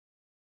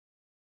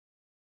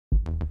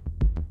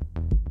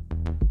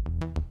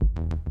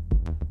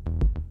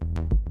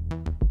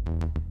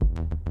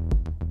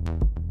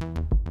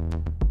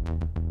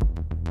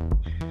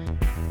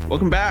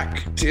Welcome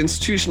back to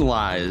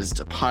Institutionalized,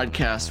 a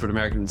podcast about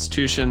American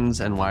institutions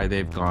and why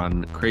they've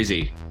gone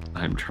crazy.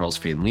 I'm Charles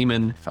Fain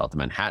Lehman, fellow at the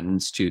Manhattan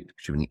Institute,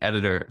 contributing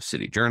editor of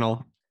City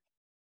Journal.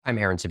 I'm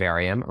Aaron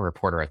Sabarium, a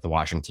reporter at the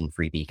Washington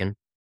Free Beacon.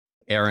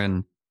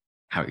 Aaron,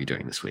 how are you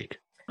doing this week?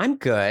 I'm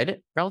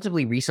good.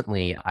 Relatively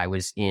recently, I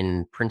was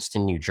in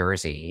Princeton, New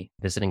Jersey,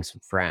 visiting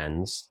some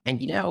friends.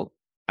 And,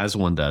 as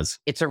one does,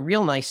 it's a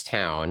real nice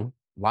town.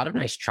 A lot of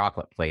nice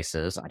chocolate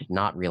places. I did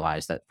not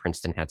realize that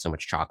Princeton had so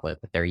much chocolate,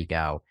 but there you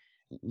go.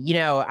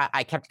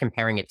 I kept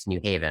comparing it to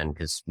New Haven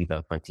because we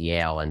both went to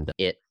Yale, and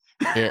it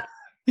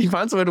you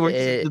found someone to work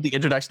the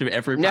introduction of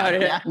every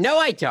podcast. No,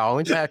 I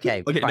don't.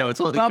 Okay. Okay, no, it's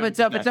all but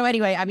so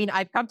anyway, I mean,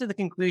 I've come to the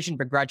conclusion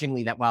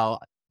begrudgingly that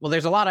well,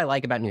 there's a lot I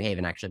like about New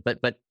Haven actually,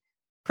 but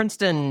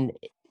Princeton,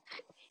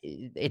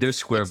 there's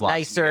square blocks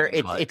nicer.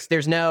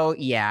 There's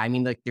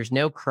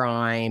no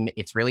crime.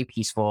 It's really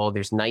peaceful.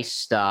 There's nice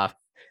stuff,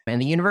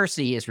 and the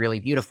university is really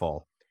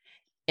beautiful.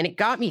 And it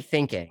got me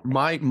thinking.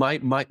 My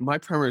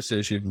primary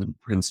association with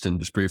Princeton,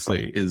 just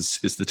briefly, is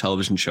the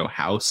television show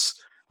House,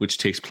 which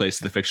takes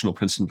place at the fictional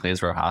Princeton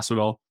Plainsboro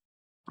Hospital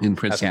in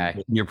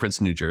Princeton, near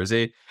Princeton, New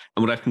Jersey.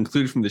 And what I've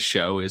concluded from the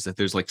show is that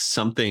there's like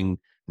something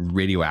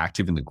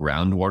radioactive in the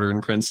groundwater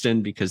in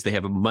Princeton because they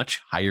have a much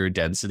higher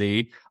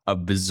density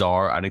of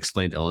bizarre,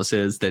 unexplained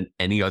illnesses than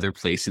any other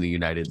place in the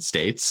United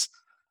States.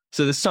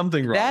 So there's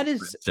something wrong. That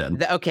is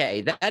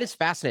that is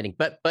fascinating.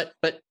 But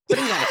putting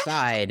that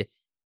aside.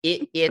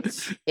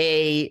 It's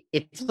a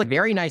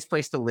very nice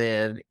place to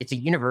live. It's a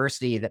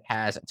university that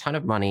has a ton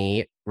of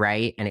money,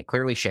 right? And it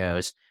clearly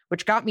shows,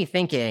 which got me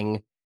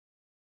thinking,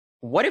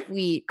 what if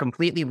we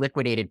completely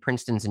liquidated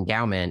Princeton's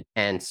endowment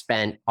and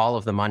spent all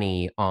of the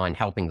money on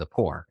helping the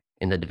poor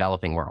in the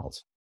developing world?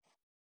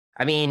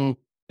 I mean,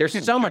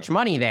 there's so much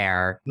money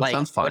there. That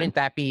sounds fun.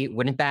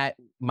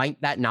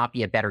 Might that not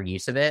be a better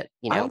use of it?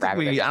 I don't think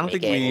we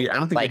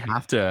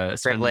have to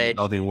spend the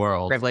developing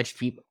world. Privileged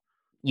people.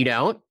 You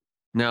don't?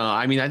 No,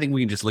 I mean, I think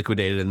we can just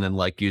liquidate it and then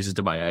use it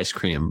to buy ice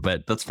cream,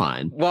 but that's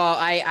fine. Well,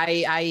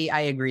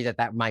 I agree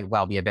that might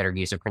well be a better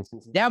use of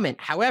Princeton's endowment.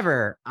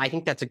 However, I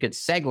think that's a good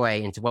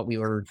segue into what we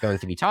were going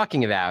to be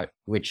talking about,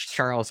 which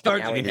Charles can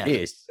now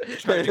introduce.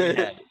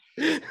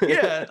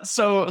 Yeah.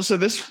 So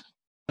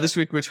this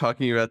week we're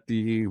talking about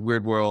the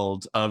weird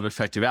world of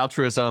effective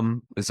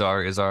altruism is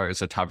our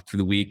topic for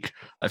the week.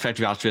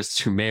 Effective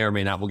altruists who may or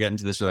may not, we'll get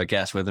into this with our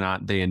guests, whether or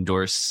not they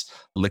endorse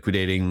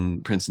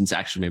liquidating Princeton's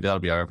action. Maybe that'll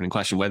be our opening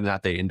question, whether or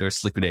not they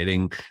endorse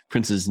liquidating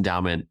Princeton's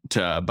endowment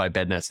to buy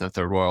bed nets in the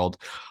third world.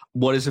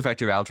 What is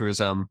effective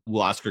altruism?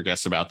 We'll ask our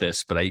guests about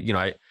this, but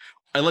I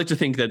like to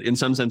think that in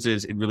some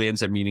senses it really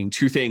ends up meaning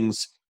two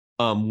things.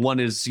 One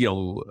is,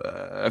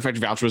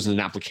 effective altruism is an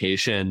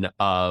application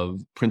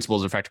of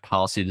principles of effective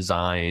policy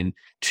design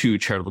to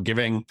charitable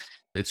giving.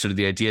 It's sort of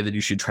the idea that you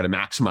should try to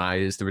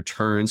maximize the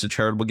returns of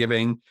charitable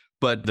giving,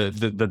 but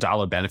the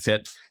dollar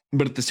benefit.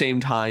 But at the same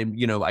time,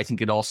 I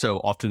think it also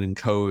often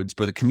encodes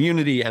both the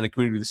community and the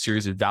community with a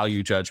series of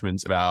value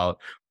judgments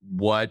about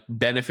what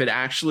benefit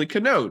actually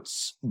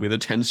connotes, with a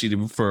tendency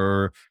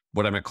for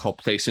what I might call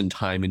place and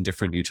time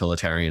indifferent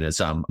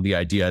utilitarianism. The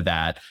idea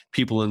that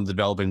people in the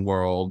developing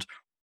world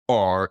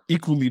are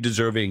equally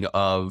deserving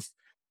of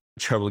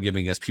charitable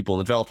giving as people in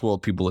the developed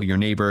world, people, your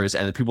neighbors,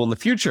 and the people in the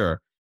future,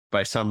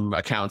 by some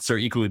accounts, are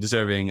equally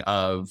deserving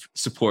of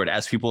support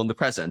as people in the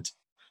present.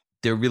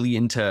 They're really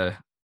into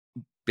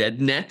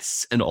bed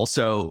nets and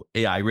also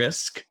AI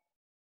risk.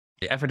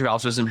 Effective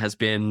altruism has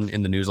been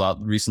in the news a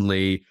lot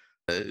recently.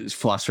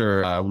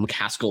 Philosopher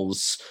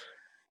McCaskill's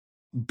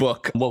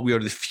book, What We Owe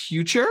to the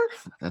Future.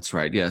 That's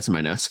right. Yeah, that's in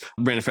my notes.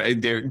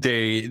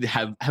 They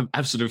have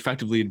sort of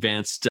effectively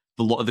advanced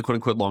the quote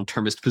unquote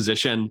long-termist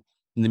position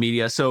in the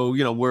media. So,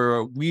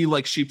 we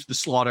like sheep to the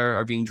slaughter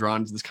are being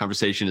drawn to this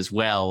conversation as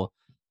well.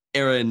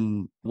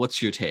 Aaron,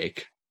 what's your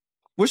take?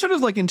 We're sort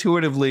of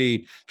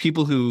intuitively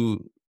people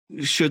who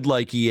should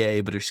like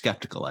EA, but are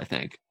skeptical, I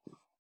think.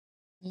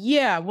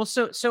 Yeah. Well,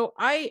 so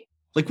I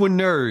we're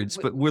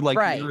nerds, but we're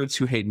nerds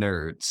who hate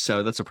nerds.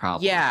 So that's a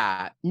problem.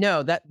 Yeah,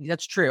 no,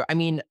 that's true. I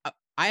mean,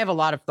 I have a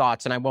lot of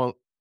thoughts and I won't,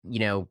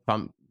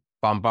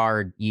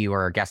 bombard you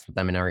or our guest with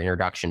them in our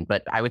introduction,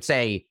 but I would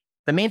say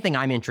the main thing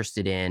I'm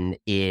interested in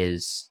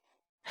is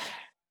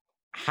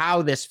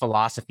how this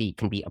philosophy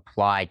can be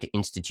applied to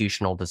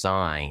institutional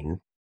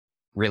design,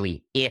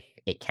 really, if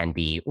it can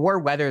be, or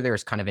whether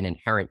there's kind of an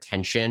inherent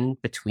tension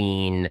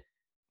between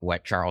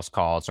what Charles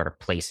calls sort of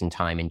place and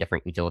time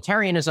indifferent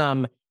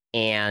utilitarianism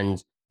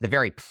and the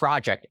very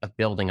project of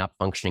building up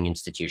functioning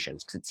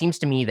institutions. Because it seems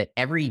to me that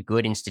every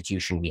good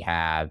institution we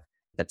have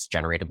that's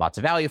generated lots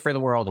of value for the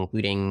world,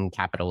 including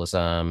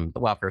capitalism, the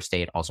welfare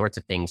state, all sorts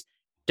of things,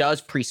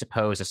 does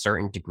presuppose a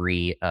certain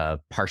degree of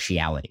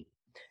partiality.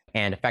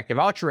 And effective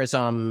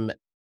altruism,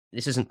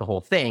 this isn't the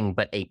whole thing,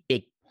 but a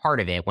big part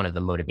of it, one of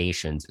the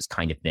motivations is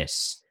kind of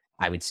this,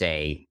 I would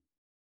say,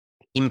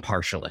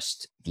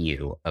 impartialist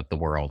view of the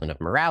world and of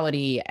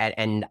morality.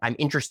 And I'm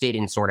interested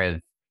in sort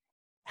of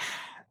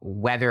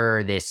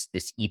whether this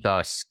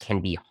ethos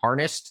can be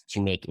harnessed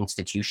to make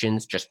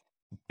institutions just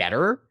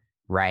better,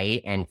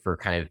 right? And for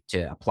kind of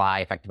to apply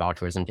effective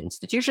altruism to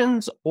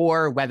institutions,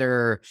 or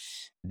whether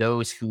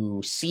those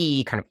who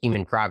see kind of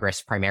human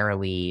progress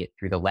primarily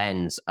through the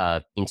lens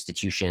of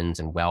institutions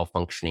and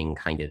well-functioning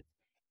kind of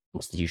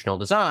institutional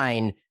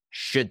design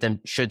should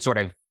sort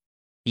of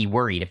be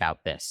worried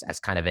about this as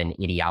kind of an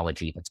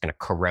ideology that's going to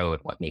corrode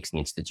what makes the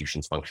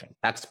institutions function.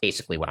 That's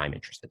basically what I'm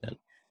interested in.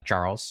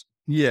 Charles?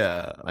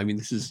 Yeah, I mean,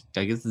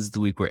 I guess this is the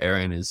week where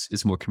Aaron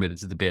is more committed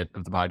to the bit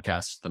of the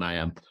podcast than I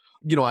am.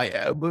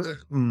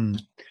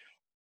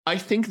 I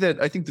think that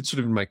sort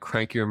of in my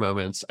crankier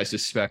moments, I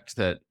suspect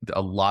that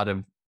a lot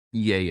of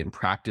EA in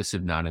practice,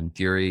 if not in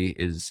theory,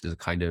 is a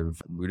kind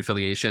of root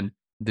affiliation.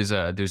 There's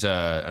an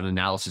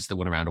analysis that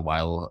went around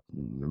a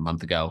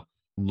month ago,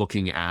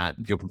 looking at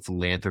the Open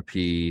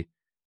Philanthropy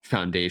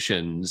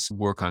Foundation's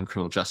work on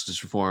criminal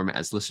justice reform.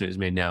 As listeners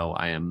may know,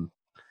 I am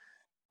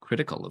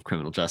critical of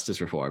criminal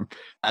justice reform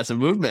as a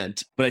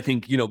movement, but I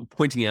think,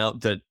 pointing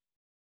out that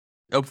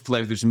Open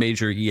Philanthropy's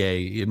major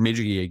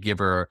EA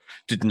giver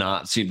did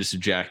not seem to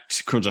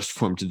subject criminal justice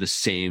reform to the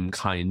same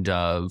kind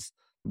of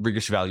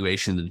rigorous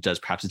evaluation that it does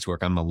perhaps its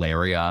work on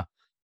malaria.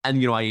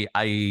 And,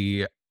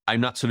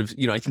 I'm not sort of,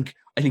 I think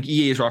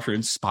EA is often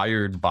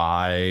inspired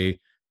by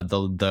the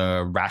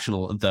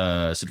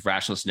sort of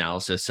rationalist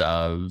analysis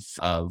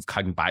of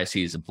cognitive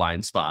biases and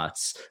blind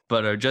spots,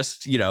 but are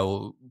just,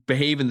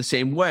 behave in the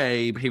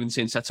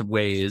same sets of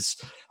ways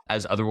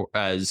as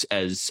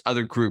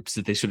other groups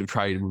that they sort of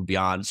try to move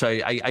beyond. So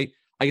I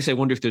guess I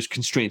wonder if those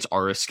constraints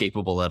are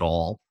escapable at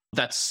all.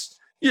 That's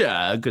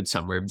a good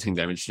summary of the things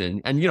I'm interested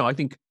in. And I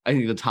think at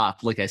the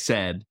top, like I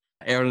said,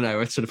 Aaron and I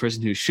are the sort of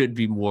person who should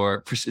be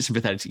more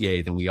sympathetic to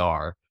EA than we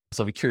are.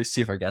 So I'll be curious to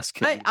see if our guests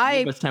can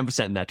give us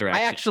 10% in that direction.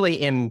 I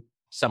actually am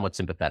somewhat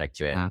sympathetic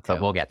to it,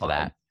 but we'll get to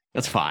that.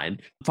 That's fine.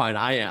 Fine,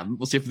 I am.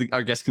 We'll see if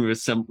our guests can give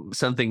us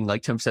something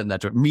like 10% in that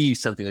direction.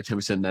 Something like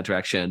 10% in that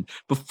direction.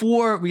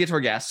 Before we get to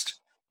our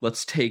guest,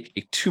 let's take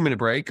a 2-minute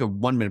break, a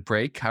 1-minute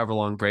break, however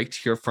long break, to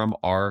hear from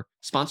our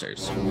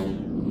sponsors.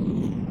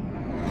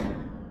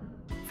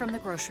 From the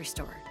grocery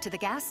store to the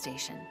gas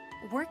station,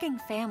 working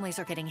families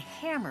are getting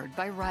hammered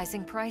by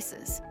rising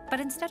prices.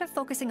 But instead of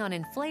focusing on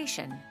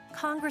inflation,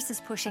 Congress is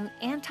pushing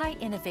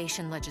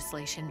anti-innovation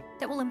legislation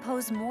that will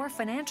impose more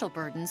financial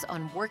burdens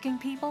on working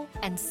people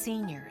and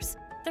seniors.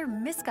 Their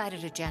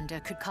misguided agenda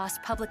could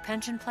cost public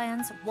pension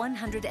plans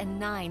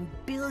 $109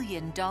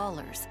 billion.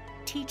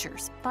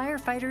 Teachers,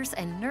 firefighters,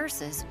 and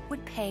nurses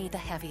would pay the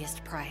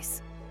heaviest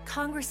price.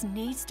 Congress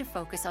needs to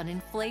focus on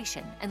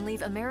inflation and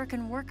leave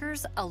American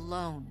workers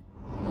alone.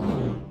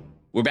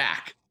 We're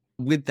back.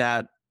 With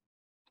that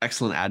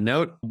excellent ad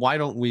note, why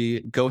don't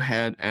we go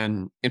ahead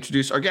and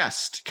introduce our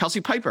guest?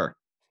 Kelsey Piper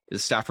is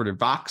a staffer at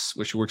Vox,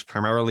 where she works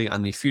primarily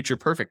on the Future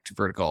Perfect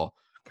vertical,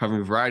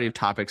 covering a variety of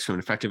topics from an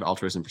effective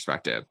altruism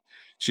perspective.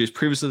 She was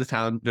previously the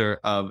founder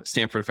of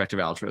Stanford Effective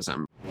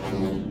Altruism.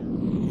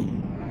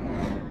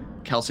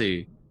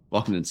 Kelsey,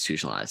 welcome to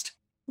Institutionalized.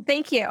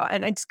 Thank you.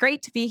 And it's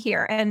great to be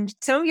here. And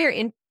some of your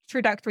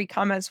introductory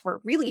comments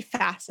were really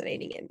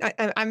fascinating.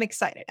 And I'm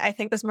excited. I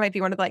think this might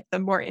be one of the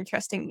more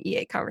interesting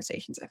EA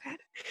conversations I've had.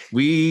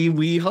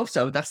 We hope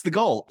so. That's the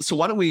goal. So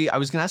why don't I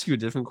was going to ask you a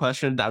different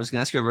question. I was going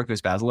to ask you about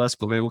Ricos Basilisk,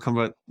 but maybe we'll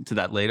come to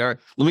that later.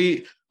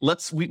 We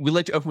let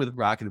you open with a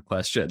provocative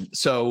question.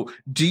 So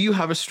do you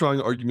have a strong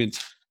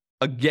argument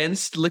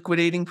against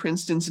liquidating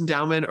Princeton's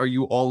endowment? Or are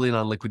you all in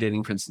on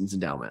liquidating Princeton's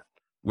endowment?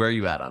 Where are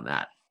you at on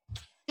that?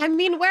 I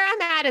mean, where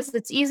I'm at is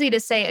it's easy to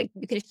say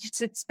you could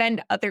just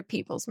spend other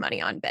people's money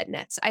on bed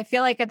nets. I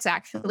feel like it's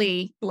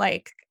actually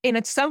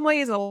in some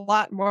ways a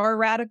lot more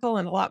radical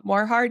and a lot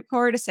more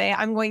hardcore to say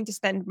I'm going to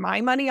spend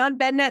my money on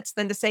bed nets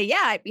than to say,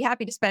 yeah, I'd be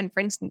happy to spend,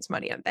 for instance,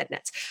 money on bed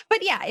nets. But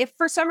yeah, if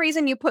for some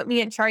reason you put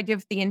me in charge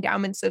of the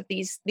endowments of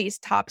these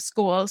top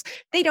schools,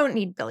 they don't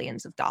need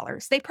billions of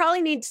dollars. They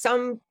probably need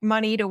some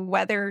money to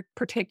weather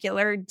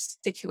particular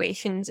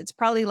situations. It's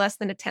probably less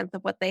than 1/10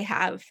 of what they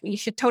have. You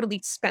should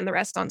totally spend the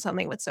rest on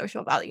something with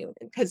social value,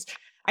 because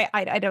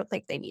I don't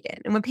think they need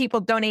it. And when people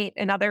donate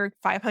another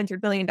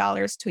 $500 million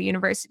to a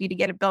university to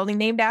get a building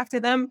named after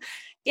them,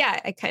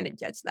 yeah, I kind of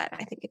judge that.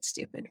 I think it's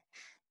stupid.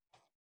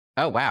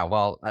 Oh, wow.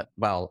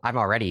 Well, I'm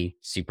already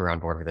super on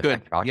board with it.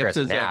 Good.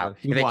 Now.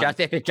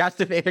 If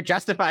it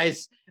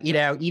justifies,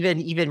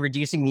 even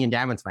reducing the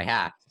endowments by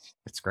half,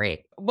 it's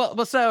great.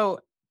 Well,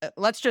 so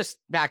let's just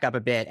back up a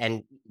bit.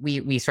 And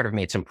we sort of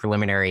made some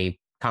preliminary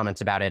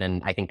comments about it.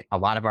 And I think a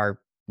lot of our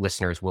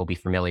listeners will be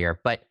familiar,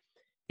 but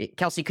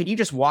Kelsey, could you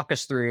just walk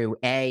us through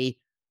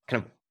kind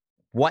of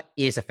what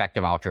is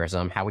effective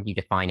altruism? How would you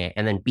define it?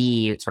 And then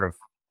B, sort of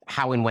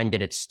how and when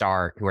did it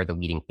start? Who are the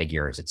leading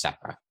figures, et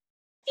cetera?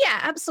 Yeah,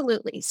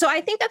 absolutely. So I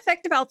think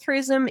effective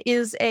altruism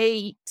is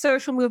a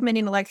social movement,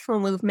 intellectual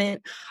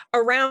movement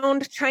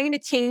around trying to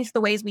change the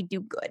ways we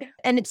do good.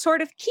 And its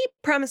sort of key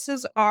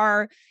premises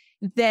are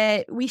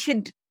that we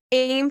should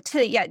aim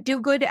to do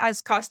good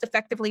as cost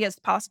effectively as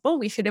possible.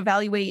 We should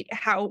evaluate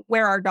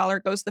where our dollar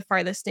goes the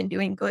farthest in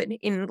doing good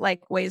in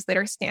like ways that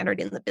are standard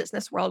in the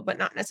business world, but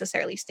not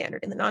necessarily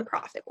standard in the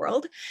nonprofit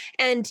world.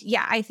 And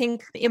I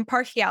think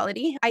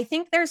impartiality, I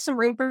think there's some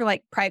room for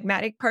like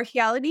pragmatic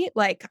partiality.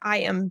 Like I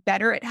am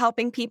better at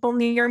helping people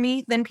near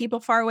me than people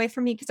far away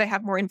from me because I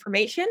have more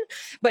information,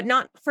 but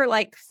not for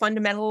like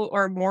fundamental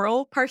or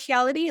moral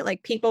partiality.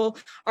 Like people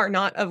are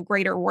not of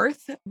greater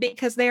worth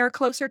because they are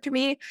closer to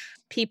me.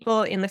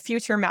 People in the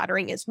future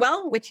mattering as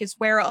well, which is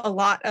where a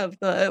lot of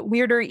the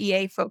weirder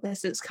EA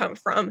focuses come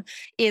from,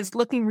 is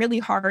looking really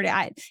hard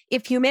at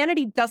if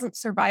humanity doesn't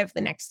survive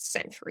the next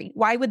century,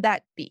 why would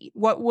that be?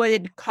 What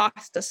would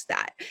cost us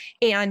that?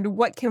 And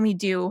what can we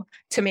do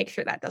to make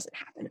sure that doesn't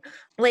happen?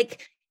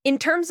 Like, in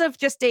terms of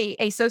just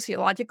a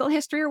sociological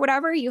history or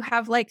whatever, you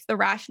have like the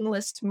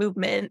rationalist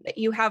movement.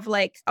 You have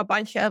like a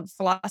bunch of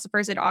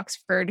philosophers at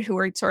Oxford who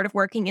are sort of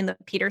working in the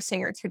Peter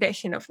Singer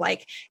tradition of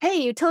like,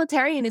 hey,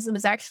 utilitarianism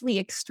is actually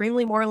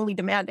extremely morally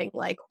demanding.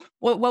 Like,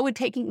 what would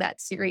taking that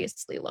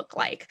seriously look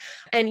like?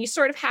 And you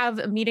sort of have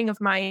a meeting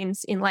of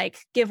minds in like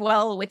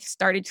GiveWell, which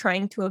started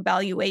trying to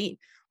evaluate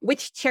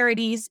which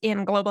charities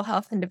in global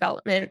health and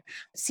development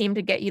seem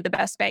to get you the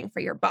best bang for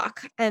your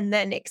buck, and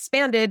then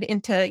expanded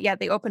into,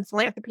 the Open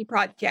Philanthropy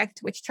Project,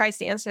 which tries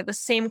to answer the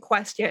same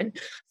question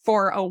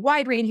for a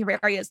wide range of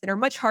areas that are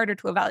much harder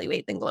to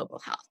evaluate than global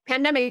health.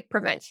 Pandemic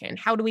prevention,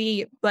 how do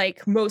we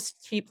like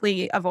most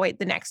cheaply avoid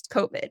the next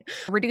COVID?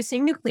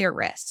 Reducing nuclear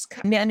risk,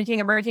 managing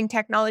emerging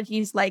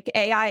technologies like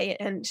AI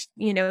and,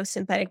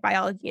 synthetic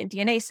biology and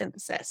DNA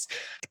synthesis,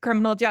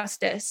 criminal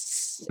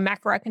justice,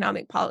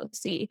 macroeconomic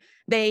policy.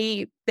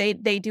 They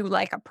do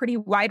like a pretty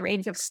wide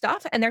range of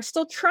stuff, and they're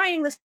still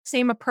trying the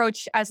same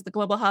approach as the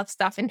global health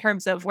stuff in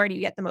terms of where do you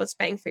get the most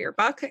bang for your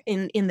buck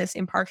in this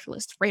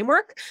impartialist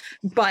framework.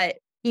 But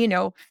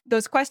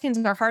those questions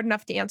are hard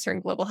enough to answer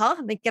in global health,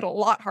 and they get a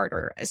lot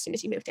harder as soon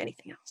as you move to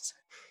anything else.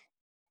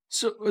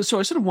 So I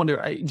sort of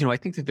wonder, I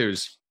think that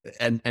there's,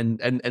 and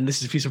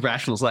this is a piece of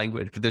rationalist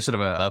language, but there's sort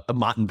of a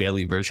Mott and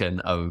Bailey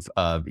version of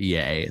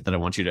EA that I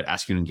want you to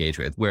ask you to engage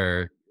with,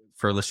 where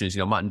for listeners,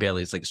 Mott and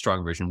Bailey is like a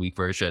strong version, weak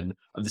version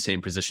of the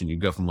same position. You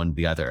go from one to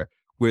the other,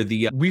 where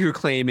the weaker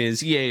claim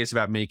is EA is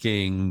about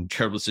making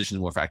charitable decisions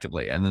more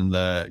effectively. And then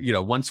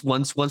once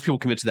people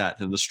commit to that,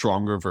 then the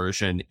stronger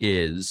version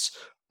is,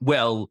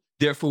 well,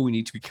 therefore we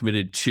need to be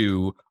committed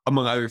to,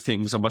 among other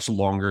things, a much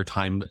longer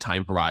time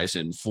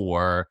horizon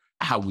for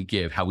how we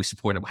give, how we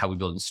support, how we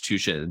build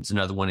institutions.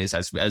 Another one is,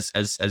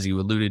 as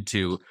you alluded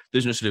to,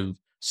 there's no sort of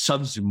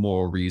substantive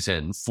moral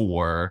reason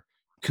for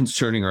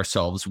concerning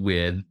ourselves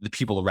with the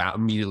people around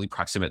immediately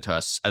proximate to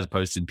us as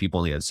opposed to the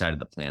people on the other side of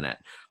the planet.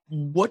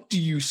 What do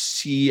you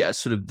see as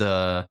sort of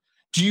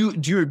do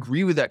you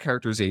agree with that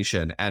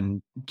characterization?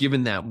 And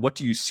given that, what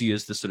do you see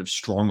as the sort of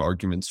strong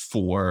arguments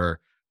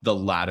for the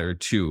latter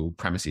two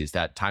premises,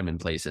 that time and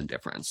place and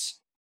difference?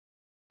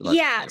 So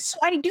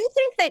I do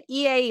think that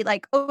EA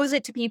owes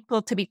it to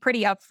people to be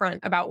pretty upfront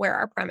about where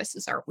our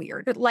premises are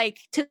weird. Like,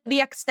 to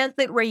the extent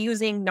that we're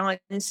using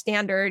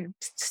non-standard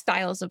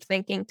styles of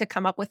thinking to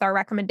come up with our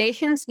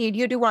recommendations,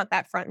 you do want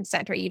that front and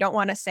center. You don't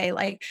want to say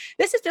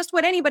this is just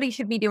what anybody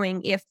should be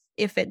doing if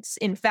it's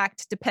in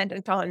fact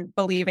dependent on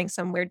believing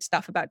some weird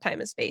stuff about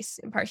time and space,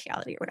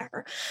 impartiality, or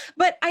whatever.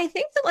 But I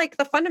think that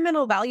the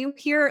fundamental value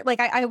here,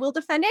 I will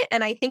defend it,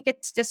 and I think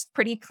it's just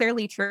pretty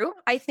clearly true.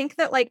 I think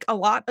that a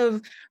lot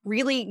of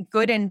really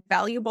good and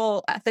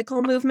valuable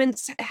ethical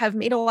movements have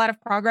made a lot of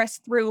progress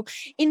through,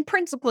 in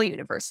principle,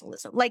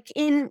 universalism.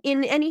 In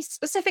any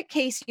specific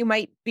case, you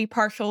might be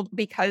partial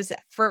because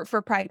for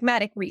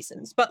pragmatic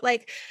reasons, but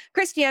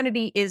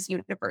Christianity is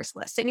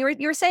universalist. And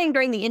you were saying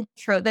during the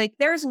intro that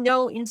there's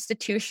no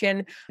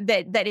institution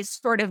that is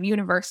sort of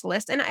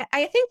universalist. And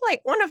I think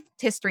one of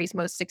history's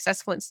most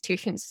successful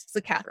institutions is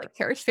the Catholic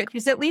Church, which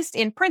is, at least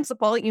in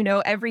principle,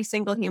 every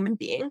single human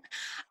being.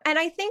 And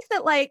I think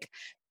that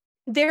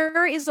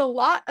there is a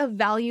lot of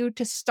value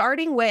to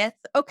starting with,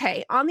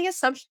 okay, on the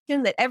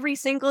assumption that every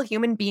single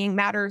human being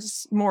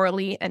matters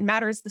morally and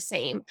matters the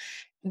same,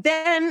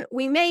 then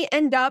we may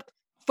end up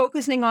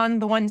focusing on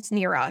the ones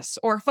near us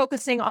or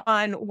focusing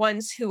on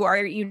ones who are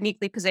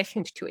uniquely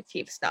positioned to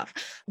achieve stuff.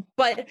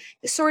 But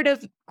sort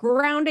of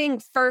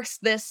grounding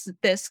first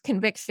this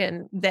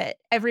conviction that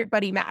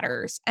everybody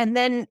matters, and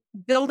then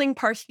building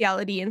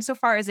partiality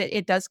insofar as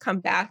it does come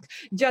back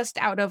just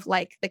out of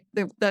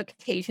the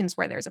occasions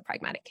where there's a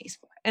pragmatic case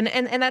for it.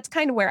 And that's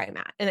kind of where I'm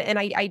at. And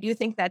I do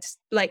think that's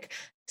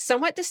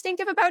somewhat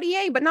distinctive about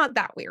EA, but not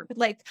that weird.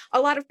 A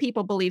lot of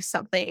people believe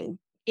something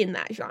in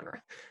that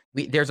genre.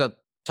 There's a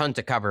ton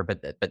to cover,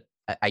 but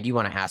I do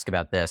want to ask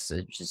about this.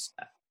 It's just,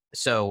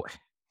 so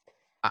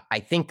I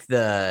think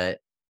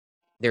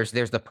there's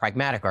the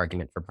pragmatic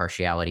argument for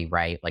partiality,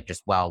 right? Look,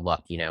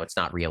 it's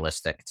not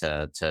realistic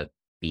to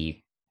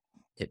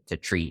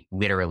treat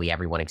literally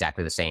everyone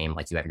exactly the same,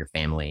 like you have your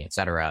family,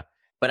 etc.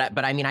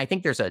 But I mean, I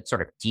think there's a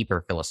sort of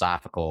deeper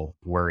philosophical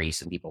worry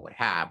some people would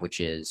have, which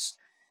is,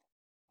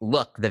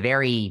 look, the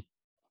very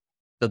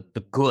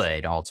the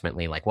good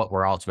ultimately, like what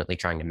we're ultimately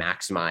trying to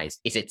maximize,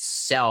 is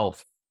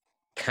itself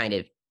kind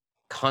of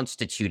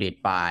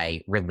constituted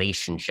by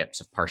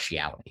relationships of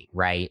partiality,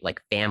 right?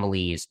 Like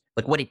families,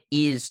 like what it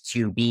is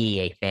to be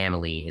a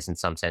family is in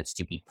some sense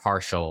to be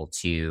partial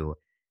to,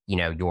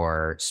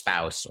 your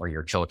spouse or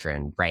your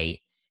children, right?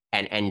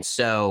 And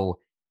so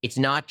it's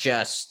not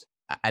just,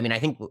 I mean, I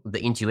think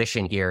the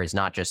intuition here is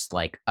not just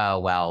like, oh,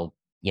 well,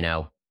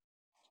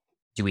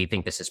 do we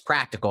think this is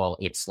practical?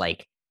 It's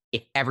like,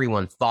 if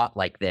everyone thought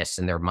like this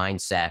and their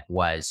mindset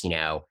was,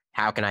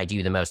 how can I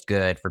do the most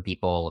good for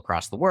people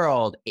across the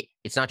world?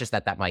 It's not just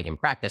that might in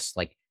practice,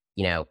 like,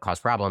 cause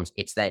problems.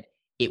 It's that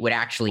it would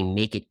actually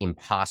make it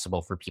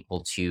impossible for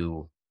people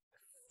to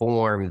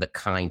form the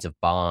kinds of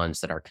bonds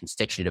that are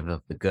constitutive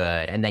of the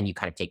good. And then you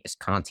kind of take this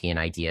Kantian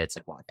idea. It's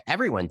like, well, if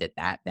everyone did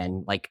that,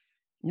 then like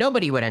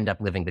nobody would end up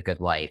living the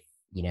good life,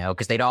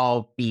 because they'd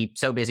all be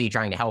so busy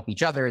trying to help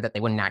each other that they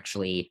wouldn't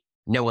actually,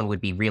 no one would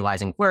be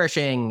realizing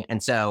flourishing.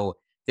 And so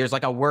there's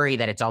like a worry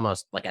that it's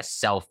almost like a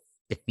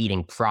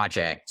self-defeating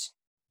project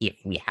if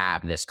we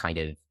have this kind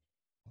of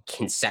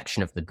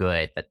conception of the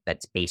good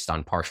that's based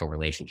on partial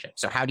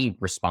relationships. So how do you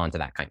respond to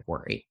that kind of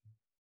worry?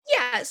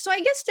 Yeah, so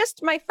I guess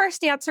just my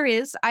first answer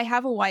is I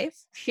have a wife.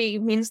 She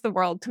means the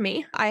world to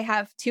me. I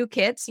have 2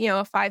 kids, a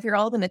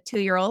 5-year-old and a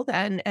 2-year-old,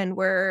 and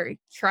we're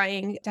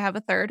trying to have a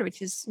third,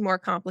 which is more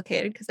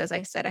complicated because, as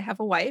I said, I have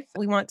a wife.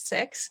 We want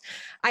 6.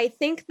 I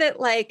think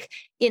that, like,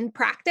 in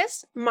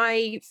practice,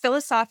 my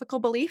philosophical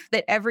belief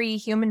that every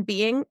human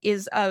being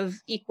is of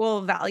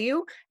equal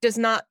value does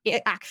not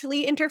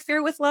actually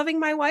interfere with loving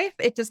my wife.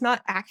 It does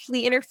not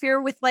actually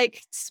interfere with,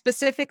 like,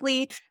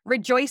 specifically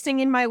rejoicing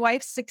in my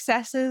wife's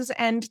successes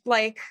and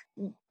like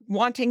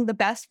wanting the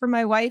best for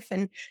my wife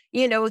and,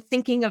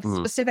 thinking of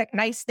specific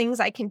nice things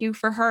I can do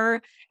for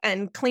her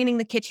and cleaning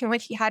the kitchen when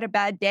she had a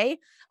bad day.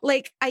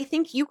 Like, I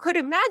think you could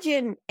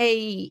imagine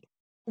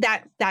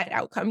that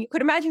outcome. You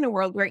could imagine a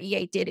world where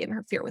EA did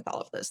interfere with all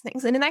of those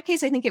things. And in that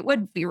case, I think it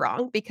would be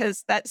wrong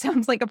because that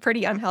sounds like a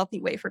pretty unhealthy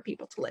way for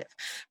people to live.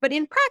 But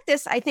in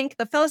practice, I think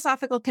the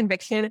philosophical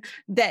conviction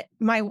that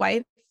my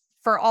wife,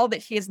 for all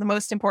that she is the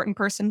most important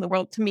person in the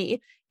world to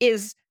me,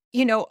 is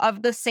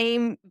of the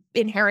same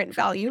inherent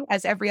value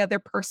as every other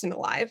person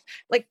alive,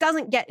 like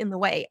doesn't get in the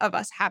way of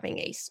us having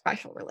a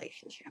special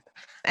relationship.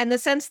 And the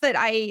sense that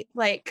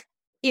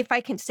if I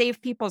can save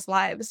people's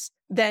lives,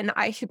 then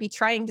I should be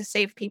trying to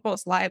save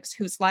people's lives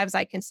whose lives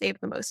I can save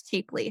the most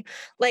cheaply,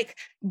 like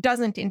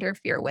doesn't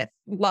interfere with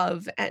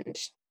love and,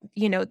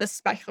 the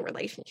special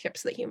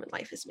relationships that human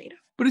life is made of.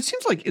 But it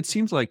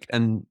seems like,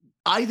 and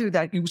either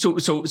that,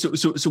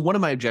 so one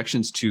of my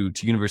objections to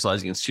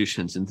universalizing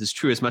institutions, and this is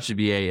true as much of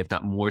VA, if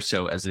not more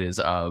so, as it is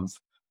of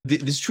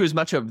this is true as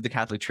much of the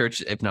Catholic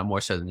Church, if not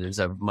more so than it is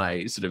of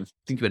my sort of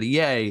think about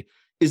EA,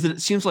 is that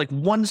it seems like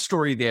one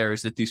story there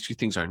is that these two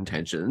things aren't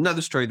intentional.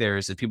 Another story there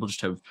is that people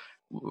just have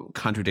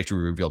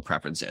contradictory revealed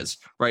preferences,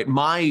 right?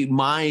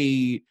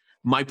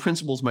 My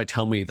principles might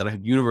tell me that I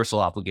have universal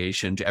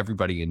obligation to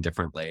everybody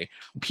indifferently.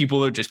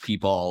 People are just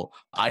people.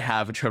 I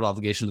have a total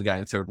obligation to the guy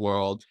in the third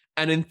world.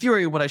 And in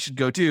theory, what I should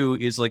go do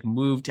is like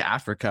move to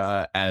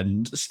Africa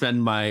and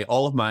spend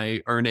all of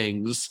my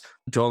earnings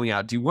doling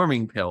out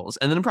deworming pills.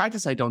 And then in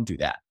practice, I don't do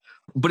that.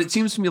 But it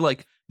seems to me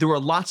like there are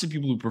lots of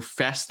people who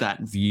profess that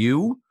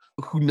view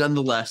who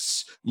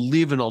nonetheless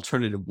live an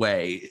alternative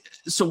way.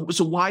 So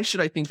why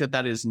should I think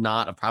that is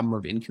not a problem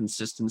of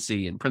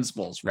inconsistency in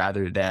principles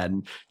rather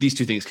than these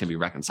two things can be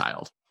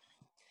reconciled?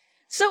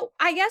 So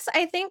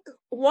I think,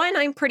 one,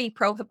 I'm pretty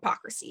pro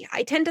hypocrisy.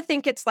 I tend to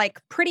think it's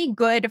like pretty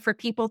good for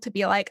people to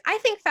be like, I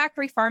think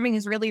factory farming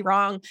is really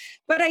wrong,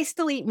 but I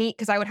still eat meat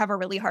because I would have a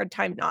really hard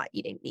time not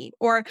eating meat.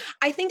 Or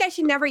I think I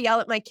should never yell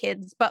at my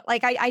kids, but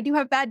like I do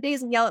have bad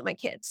days and yell at my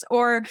kids.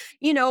 Or,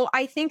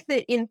 I think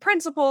that in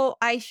principle,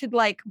 I should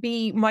like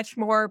be much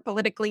more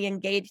politically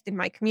engaged in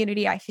my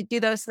community. I should do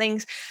those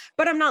things,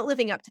 but I'm not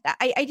living up to that.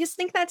 I just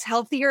think that's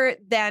healthier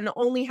than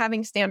only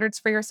having standards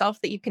for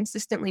yourself that you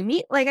consistently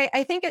meet. Like,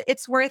 I think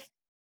it's worth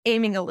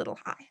aiming a little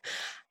high.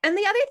 And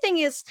the other thing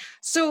is,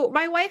 so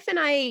my wife and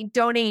I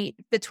donate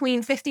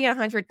between $50,000 and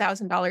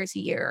 $100,000 a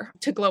year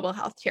to global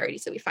health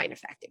charities that we find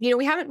effective.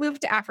 We haven't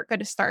moved to Africa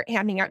to start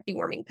handing out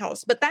deworming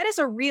pills, but that is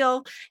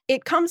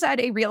it comes at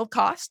a real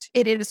cost.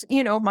 It is,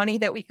 money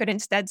that we could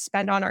instead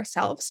spend on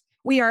ourselves.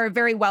 We are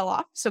very well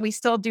off, so we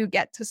still do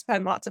get to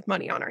spend lots of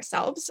money on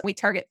ourselves. We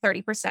target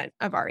 30%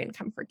 of our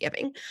income for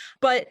giving,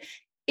 but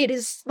it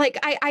is like,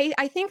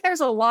 I think there's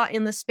a lot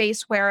in the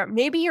space where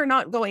maybe you're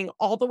not going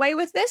all the way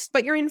with this,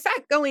 but you're in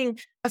fact going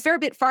a fair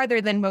bit farther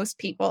than most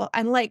people,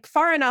 and like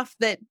far enough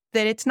that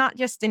it's not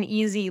just an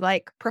easy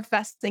like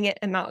professing it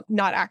and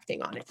not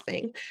acting on it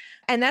thing.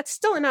 And that's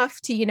still enough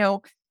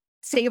to,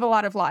 save a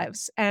lot of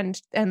lives. And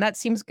that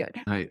seems good.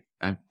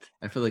 I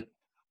feel like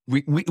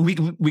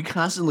we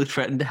constantly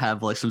threaten to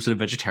have like some sort of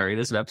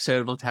vegetarianism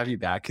episode. We'll have you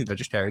back in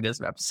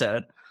vegetarianism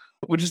episode,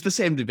 which is the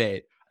same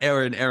debate.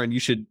 Aaron, you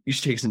should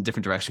take us in a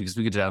different direction because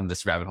we could go down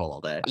this rabbit hole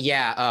all day.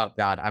 Yeah. Oh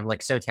God, I'm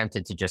like so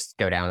tempted to just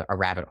go down a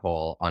rabbit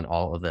hole on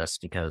all of this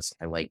because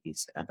I like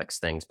these ethics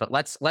things. But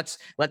let's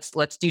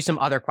do some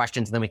other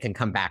questions, and then we can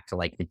come back to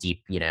like the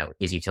deep,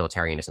 is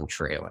utilitarianism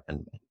true?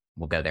 And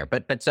we'll go there.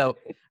 But so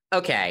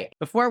okay,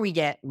 before we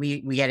get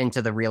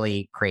into the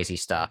really crazy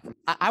stuff,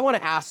 I want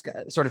to ask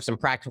sort of some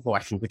practical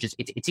questions, which is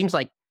it seems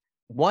like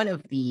one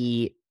of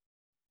the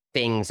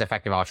things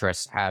effective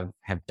altruists have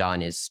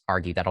done is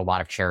argue that a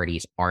lot of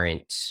charities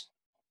aren't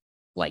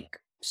like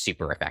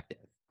super effective,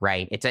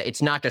 right?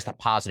 It's not just a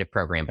positive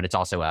program, but it's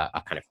also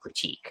a kind of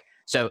critique.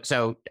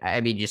 So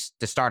I mean, just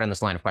to start on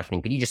this line of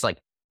questioning, could you just like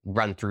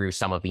run through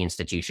some of the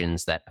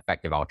institutions that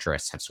effective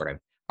altruists have sort of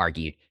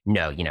argued,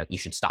 no, you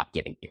should stop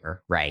giving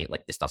here, right?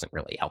 Like this doesn't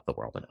really help the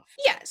world enough.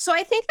 Yeah. So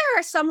I think there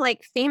are some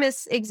like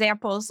famous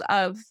examples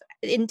of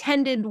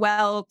intended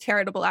well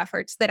charitable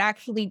efforts that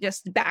actually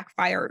just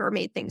backfired or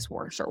made things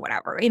worse or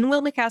whatever. In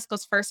Will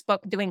McCaskill's first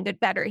book, Doing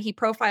Good Better, he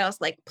profiles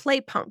like play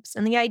pumps.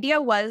 And the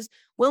idea was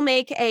we'll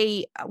make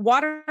a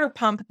water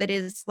pump that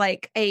is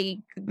like a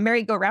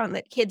merry-go-round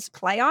that kids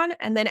play on.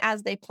 And then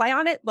as they play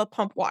on it, they'll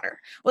pump water.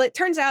 Well, it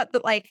turns out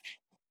that like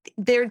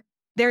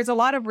there's a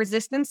lot of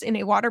resistance in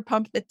a water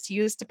pump that's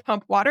used to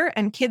pump water,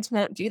 and kids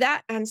won't do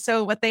that. And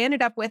so what they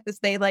ended up with is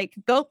they like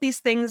built these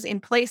things in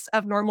place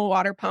of normal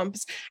water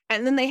pumps.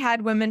 And then they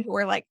had women who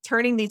were like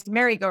turning these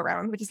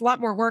merry-go-round, which is a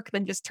lot more work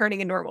than just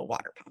turning a normal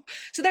water pump.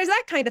 So there's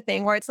that kind of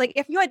thing where it's like,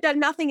 if you had done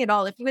nothing at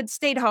all, if you had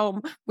stayed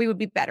home, we would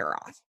be better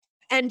off.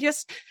 And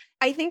just,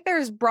 I think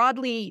there's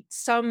broadly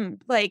some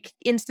like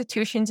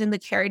institutions in the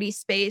charity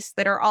space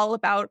that are all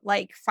about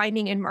like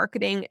finding and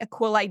marketing a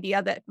cool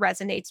idea that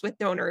resonates with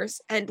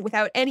donors and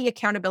without any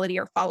accountability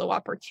or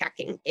follow-up or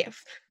checking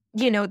if,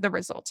 the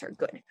results are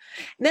good. And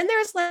then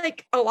there's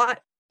like a lot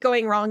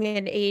going wrong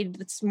in aid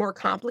that's more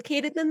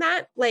complicated than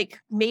that. Like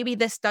maybe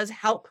this does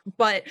help,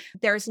 but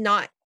there's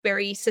not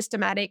very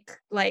systematic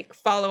like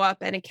follow-up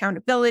and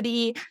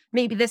accountability.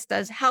 Maybe this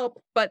does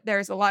help, but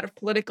there's a lot of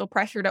political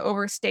pressure to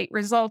overstate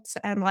results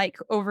and like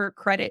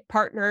overcredit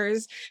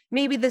partners.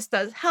 Maybe this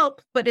does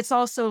help, but it's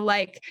also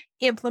like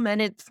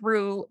implemented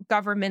through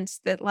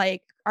governments that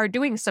like are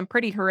doing some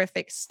pretty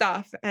horrific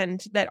stuff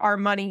and that our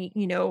money,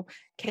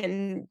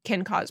 can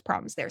cause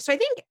problems there. So I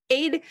think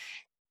aid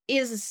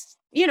is,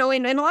 in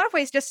a lot of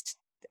ways just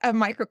a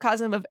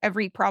microcosm of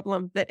every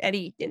problem that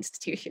any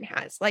institution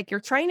has. Like you're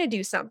trying to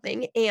do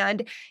something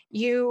and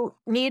you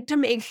need to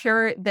make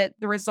sure that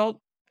the result,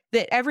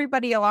 that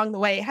everybody along the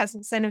way has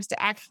incentives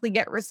to actually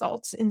get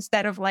results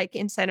instead of like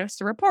incentives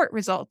to report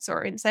results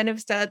or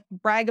incentives to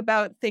brag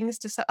about things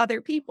to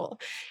other people.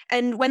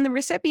 And when the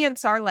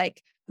recipients are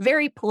like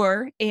very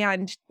poor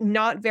and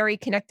not very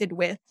connected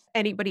with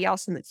anybody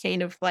else in the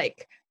chain of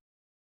like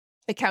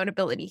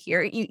accountability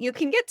here, you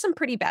can get some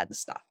pretty bad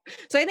stuff.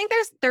 So I think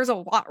there's a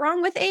lot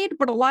wrong with aid,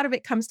 but a lot of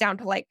it comes down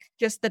to like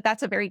just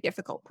that's a very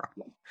difficult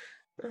problem.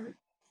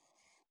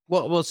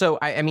 Well, so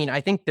I mean, I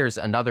think there's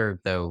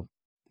another though.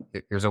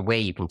 There's a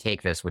way you can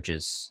take this, which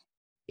is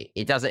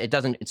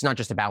it's not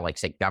just about like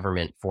say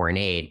government foreign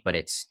aid, but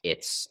it's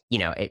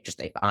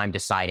if I'm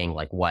deciding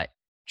like what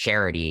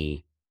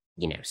charity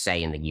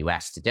say in the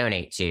US to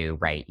donate to,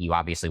 right? You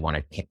obviously want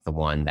to pick the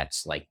one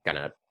that's like going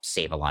to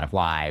save a lot of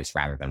lives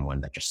rather than one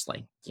that just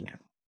like,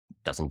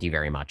 doesn't do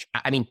very much.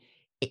 I mean,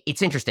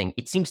 it's interesting.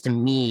 It seems to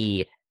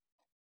me,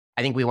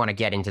 I think we want to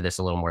get into this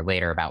a little more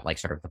later about like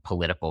sort of the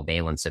political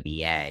valence of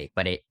EA,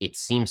 but it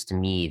seems to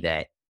me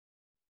that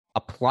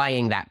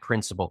applying that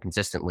principle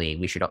consistently,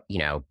 we should,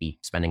 be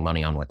spending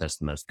money on what does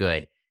the most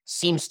good,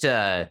 seems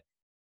to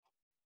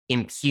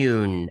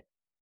impugn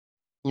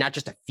not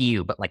just a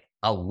few, but like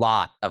a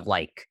lot of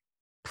like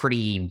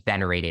pretty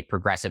venerated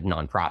progressive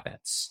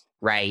nonprofits,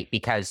 right?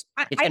 Because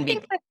it's going to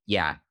be,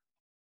 yeah.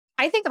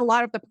 I think a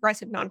lot of the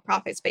progressive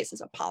nonprofit space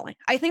is appalling.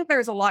 I think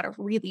there's a lot of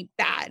really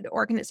bad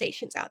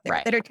organizations out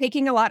there that are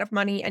taking a lot of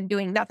money and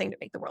doing nothing to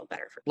make the world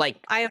better for people.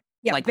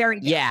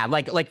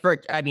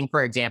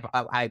 For example,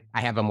 I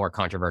have a more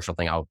controversial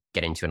thing I'll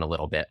get into in a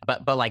little bit,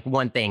 but like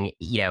one thing,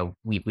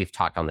 we've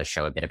talked on the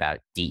show a bit about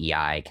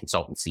DEI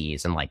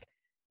consultancies and like,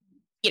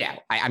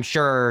 I'm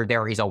sure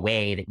there is a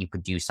way that you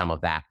could do some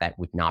of that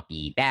would not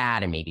be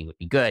bad and maybe would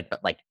be good,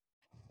 but like,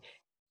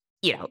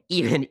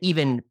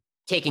 even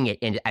taking it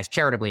in as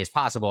charitably as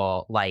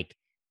possible, like,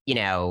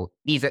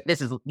 these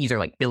are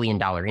like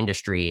billion-dollar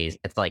industries.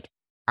 It's like,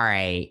 all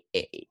right,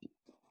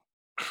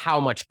 how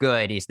much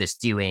good is this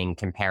doing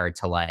compared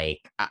to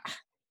like, a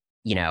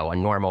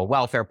normal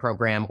welfare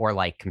program or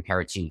like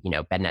compared to,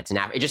 bed nets and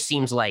Africa? It just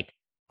seems like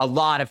a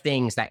lot of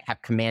things that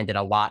have commanded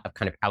a lot of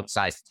kind of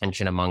outsized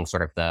attention among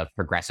sort of the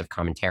progressive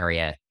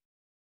commentariat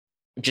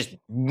just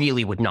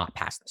really would not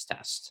pass this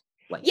test.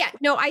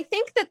 I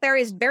think that there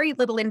is very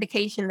little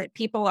indication that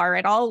people are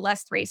at all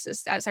less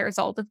racist as a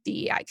result of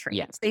DEI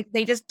trainings. Yeah.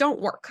 They just don't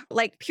work.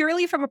 Like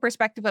purely from a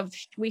perspective of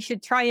we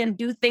should try and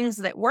do things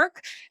that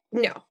work.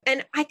 No.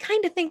 And I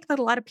kind of think that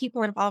a lot of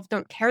people involved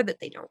don't care that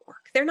they don't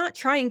work. They're not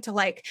trying to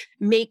like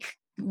make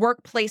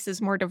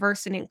workplaces more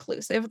diverse and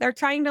inclusive. They're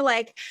trying to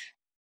like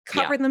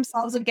cover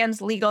themselves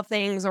against legal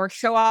things or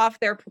show off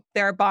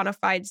their bona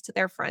fides to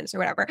their friends or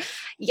whatever.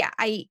 Yeah,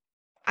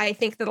 I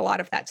think that a lot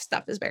of that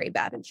stuff is very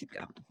bad and should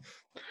go.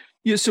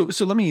 Yeah, so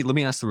let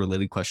me ask the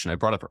related question I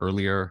brought up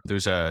earlier. There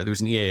was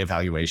an EA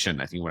evaluation,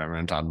 I think, when I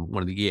went on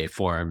one of the EA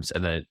forums,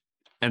 and then it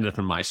ended up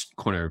in my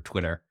corner of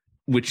Twitter,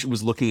 which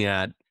was looking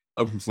at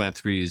open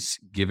philanthropy's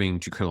giving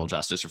to criminal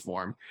justice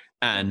reform.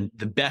 And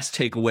the best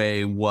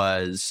takeaway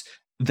was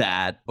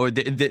that, or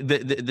the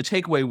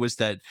takeaway was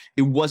that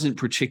it wasn't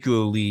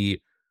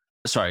particularly,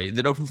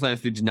 that open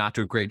philanthropy did not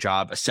do a great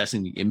job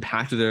assessing the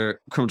impact of their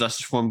criminal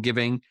justice reform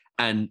giving,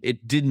 and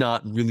it did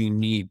not really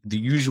meet the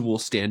usual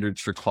standards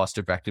for cost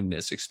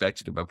effectiveness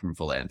expected of open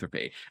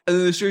philanthropy. And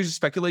then there's a series of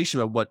speculation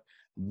about what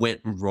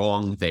went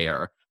wrong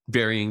there,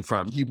 varying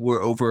from people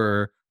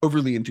were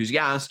overly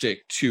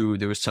enthusiastic to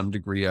there was some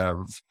degree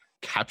of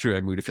capture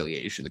and mood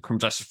affiliation. The criminal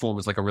justice reform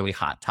was like a really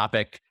hot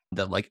topic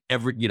that like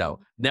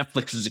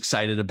Netflix was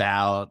excited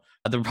about,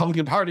 the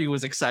Republican Party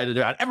was excited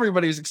about,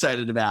 everybody was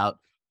excited about,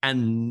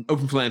 and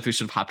open philanthropy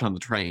sort of hopped on the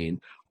train.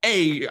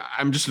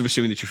 I'm just sort of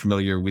assuming that you're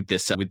familiar with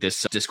this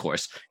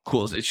discourse.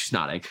 Cool, she's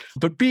nodding.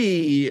 But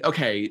B,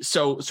 okay,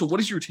 so what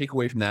is your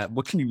takeaway from that?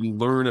 What can you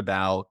learn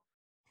about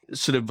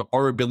sort of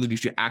our ability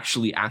to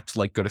actually act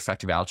like good,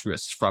 effective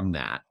altruists from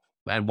that?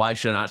 And why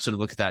should I not sort of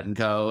look at that and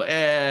go,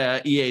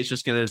 EA is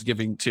just going to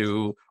giving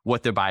to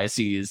what their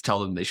biases tell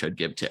them they should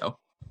give to?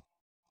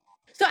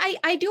 So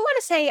I do want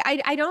to say,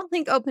 I don't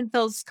think Open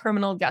Phil's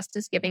criminal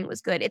justice giving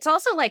was good. It's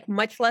also like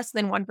much less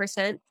than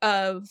 1%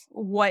 of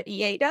what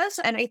EA does.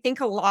 And I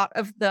think a lot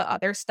of the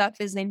other stuff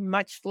is in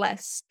much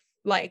less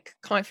like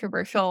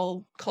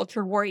controversial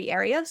culture war-y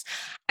areas.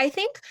 I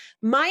think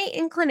my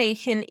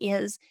inclination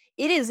is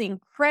it is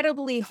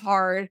incredibly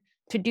hard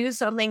to do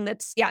something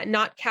that's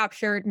not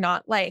captured,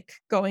 not like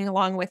going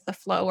along with the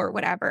flow or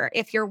whatever,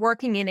 if you're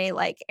working in a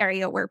like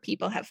area where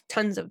people have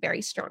tons of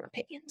very strong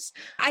opinions.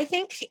 I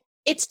think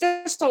it's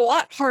just a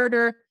lot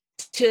harder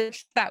to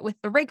that with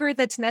the rigor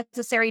that's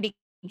necessary to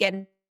get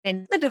in.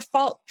 The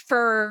default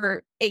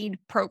for aid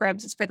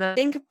programs is for them. I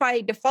think by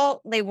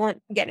default, they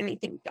won't get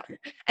anything done.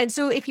 And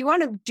so if you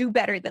want to do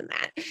better than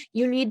that,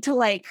 you need to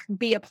like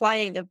be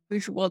applying a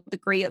usual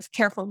degree of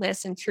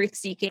carefulness and truth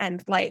seeking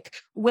and like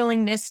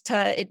willingness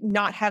to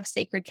not have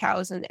sacred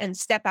cows and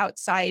step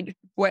outside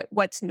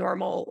what's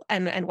normal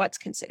and what's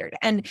considered.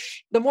 And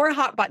the more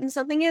hot button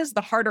something is, the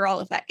harder all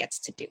of that gets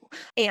to do.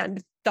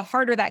 And the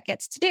harder that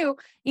gets to do,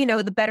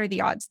 the better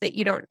the odds that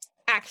you don't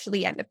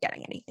actually end up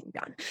getting anything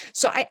done.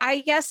 So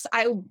I guess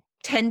I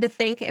tend to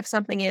think if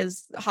something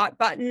is hot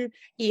button,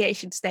 EA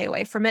should stay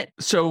away from it.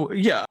 So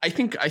yeah, I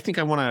think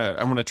I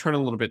want to turn a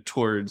little bit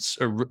towards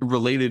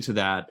related to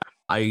that.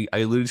 I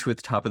alluded to at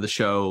the top of the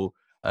show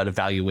an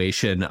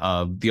evaluation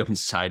of the Open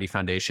Society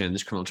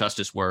Foundation's criminal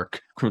justice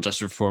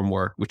reform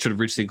work, which sort of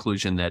reached the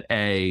conclusion that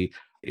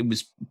it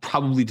was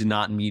probably did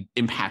not meet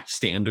impact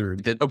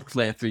standard that open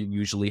philanthropy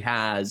usually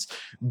has.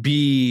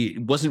 B,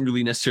 wasn't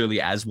really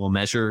necessarily as well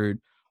measured.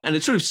 And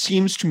it sort of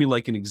seems to me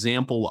like an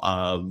example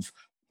of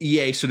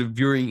EA sort of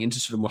veering into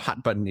sort of more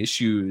hot button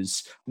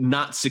issues,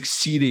 not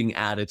succeeding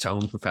at its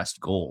own professed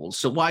goals.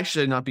 So why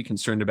should I not be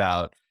concerned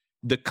about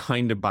the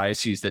kind of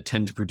biases that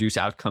tend to produce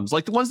outcomes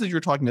like the ones that you were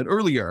talking about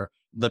earlier,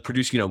 that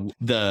produce,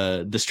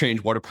 the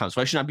strange water pumps?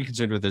 Why should I not be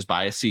concerned with those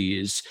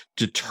biases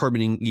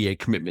determining EA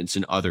commitments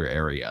in other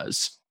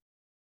areas?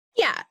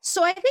 Yeah.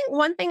 So I think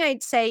one thing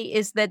I'd say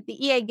is that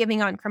the EA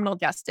giving on criminal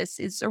justice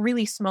is a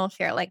really small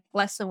share, like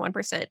less than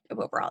 1% of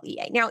overall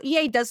EA. Now,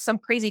 EA does some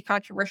crazy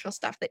controversial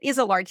stuff that is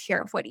a large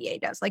share of what EA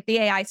does. Like the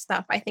AI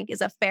stuff, I think is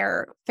a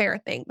fair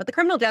thing, but the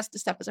criminal justice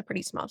stuff is a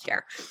pretty small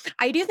share.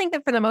 I do think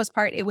that for the most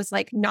part, it was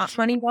like not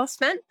money well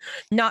spent,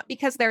 not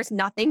because there's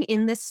nothing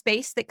in this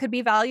space that could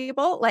be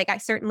valuable. Like I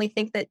certainly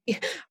think that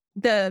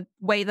the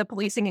way the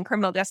policing and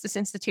criminal justice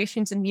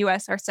institutions in the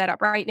US are set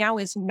up right now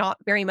is not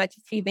very much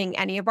achieving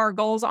any of our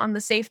goals on the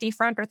safety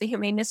front or the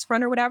humaneness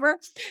front or whatever,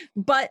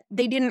 but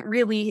they didn't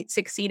really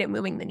succeed at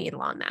moving the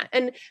needle on that.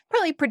 And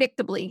probably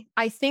predictably,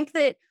 I think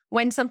that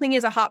when something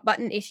is a hot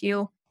button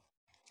issue,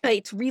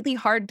 it's really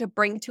hard to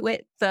bring to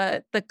it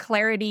the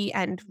clarity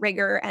and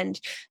rigor.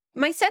 And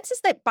my sense is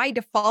that by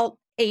default,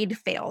 aid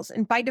fails,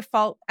 and by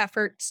default,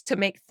 efforts to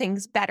make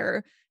things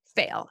better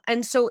fail.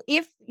 And so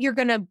if you're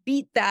going to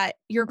beat that,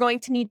 you're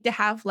going to need to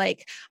have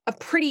like a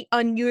pretty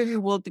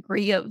unusual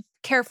degree of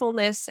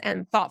carefulness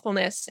and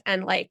thoughtfulness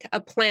and like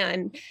a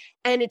plan.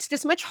 And it's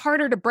just much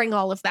harder to bring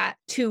all of that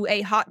to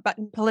a hot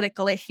button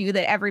political issue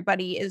that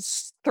everybody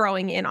is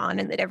throwing in on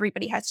and that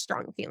everybody has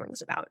strong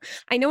feelings about.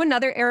 I know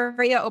another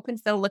area Open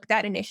Phil looked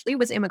at initially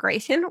was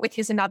immigration, which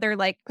is another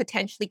like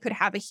potentially could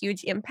have a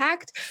huge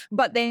impact,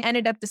 but they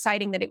ended up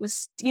deciding that it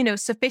was,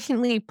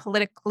 sufficiently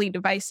politically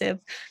divisive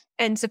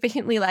and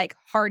sufficiently like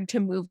hard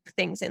to move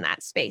things in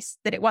that space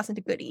that it wasn't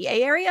a good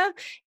EA area,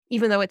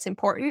 even though it's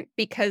important,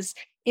 because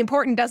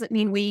important doesn't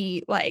mean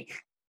we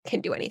like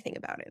can do anything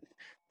about it.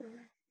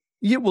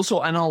 Yeah, well,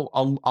 so and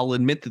I'll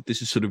admit that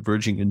this is sort of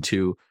verging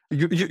into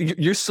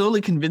you're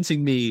slowly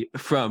convincing me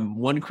from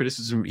one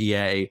criticism of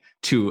EA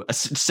to a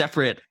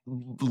separate,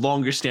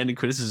 longer standing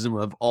criticism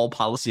of all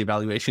policy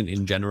evaluation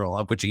in general,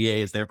 of which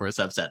EA is therefore a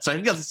subset. So I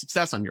think that's a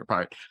success on your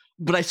part,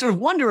 but I sort of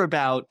wonder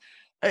about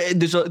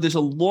there's a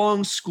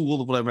long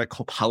school of what I might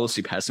call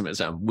policy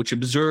pessimism, which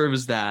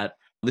observes that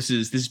this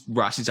is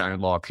Rossi's iron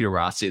law, Peter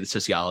Rossi, the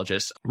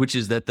sociologist, which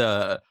is that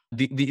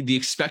the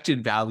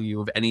expected value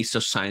of any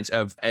social science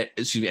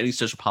any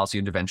social policy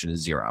intervention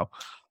is zero.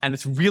 And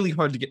it's really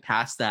hard to get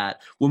past that.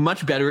 We're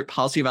much better at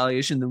policy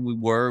evaluation than we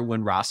were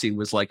when Rossi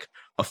was like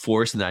a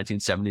force in the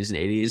 1970s and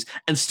 80s.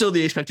 And still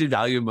the expected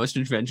value of most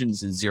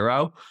interventions is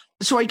zero.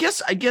 So I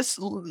guess do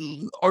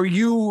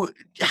you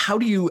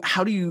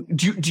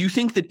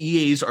think that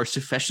EAs are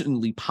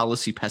sufficiently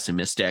policy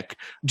pessimistic?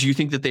 Do you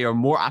think that they are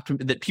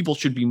that people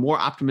should be more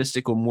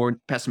optimistic or more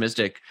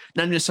pessimistic,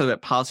 not necessarily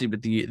about policy,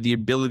 but the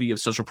ability of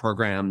social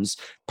programs,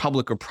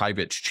 public or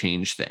private, to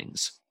change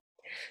things?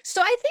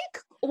 So I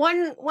think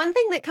one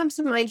thing that comes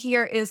to mind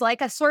here is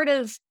like a sort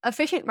of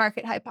efficient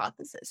market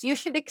hypothesis. You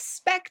should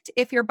expect,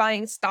 if you're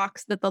buying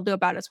stocks, that they'll do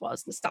about as well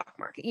as the stock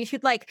market. You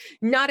should like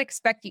not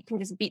expect you can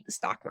just beat the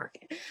stock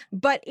market.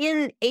 But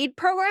in aid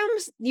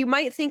programs, you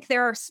might think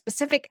there are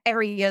specific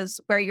areas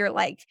where you're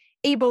like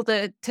able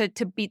to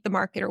beat the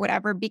market or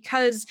whatever,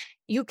 because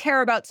you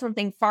care about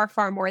something far,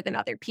 far more than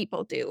other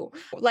people do.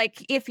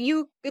 Like if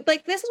you,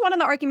 like this is one of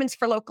the arguments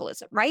for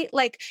localism, right?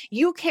 Like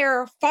you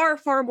care far,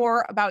 far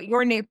more about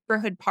your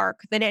neighborhood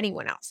park than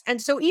anyone else.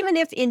 And so even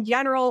if in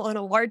general, on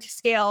a large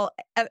scale,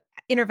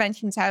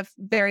 interventions have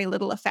very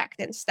little effect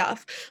and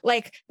stuff,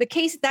 like the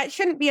case, that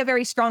shouldn't be a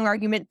very strong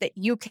argument that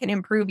you can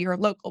improve your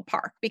local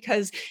park,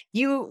 because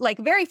you, like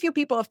very few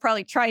people have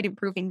probably tried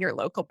improving your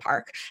local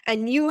park,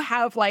 and you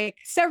have like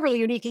several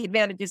unique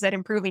advantages at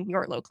improving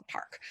your local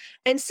park.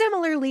 And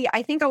similarly,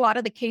 I think a lot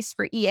of the case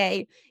for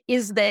EA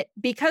is that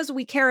because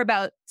we care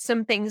about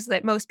some things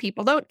that most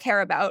people don't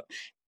care about,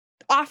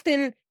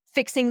 often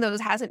fixing those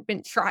hasn't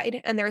been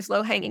tried and there's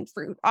low-hanging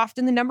fruit.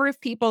 Often the number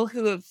of people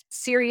who have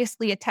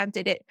seriously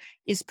attempted it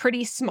is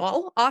pretty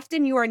small.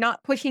 Often you are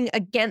not pushing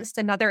against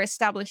another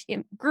established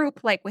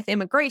group, like with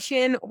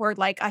immigration, or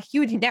like a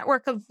huge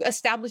network of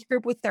established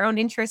group with their own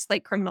interests,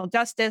 like criminal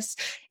justice.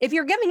 If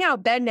you're giving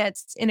out bed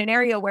nets in an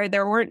area where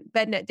there weren't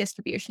bed net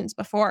distributions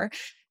before,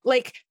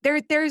 like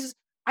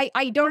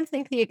I don't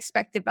think the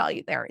expected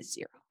value there is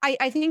zero.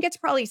 I think it's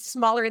probably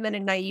smaller than a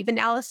naive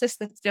analysis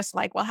that's just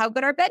like, well, how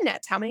good are bed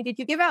nets? How many did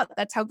you give out?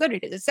 That's how good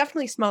it is. It's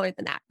definitely smaller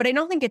than that, but I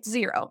don't think it's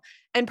zero.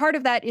 And part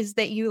of that is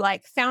that you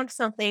like found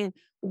something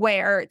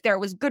where there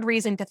was good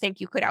reason to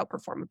think you could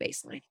outperform a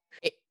baseline.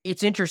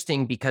 It's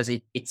interesting because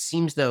it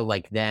seems though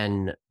like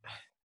then,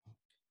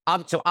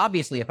 so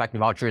obviously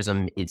effective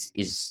altruism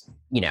is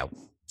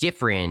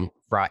different.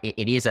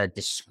 It is a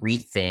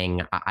discrete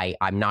thing.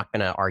 I'm not going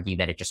to argue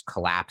that it just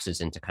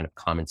collapses into kind of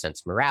common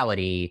sense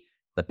morality.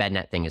 The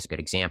bednet thing is a good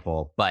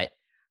example, but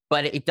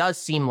it does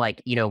seem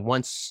like,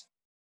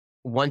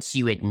 once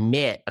you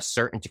admit a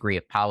certain degree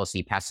of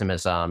policy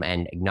pessimism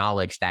and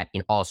acknowledge that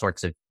in all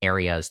sorts of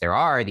areas there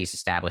are these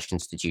established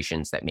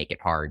institutions that make it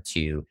hard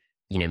to,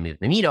 move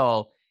the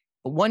needle,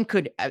 one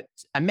could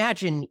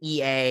imagine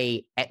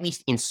EA, at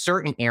least in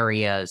certain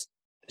areas,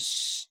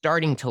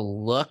 starting to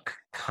look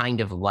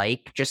kind of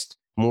like just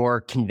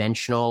more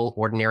conventional,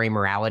 ordinary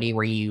morality,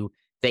 where you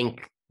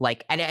think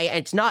like, and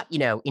it's not,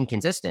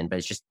 inconsistent, but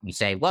it's just, you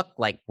say, look,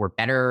 like we're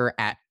better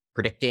at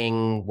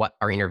predicting what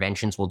our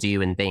interventions will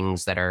do in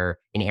things that are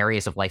in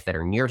areas of life that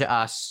are near to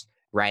us,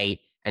 right?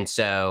 And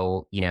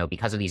so,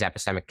 because of these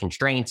epistemic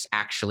constraints,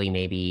 actually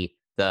maybe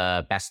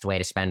the best way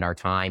to spend our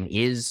time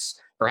is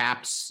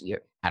perhaps,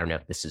 I don't know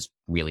if this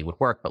really would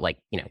work, but like,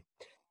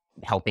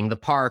 helping the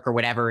park or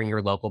whatever in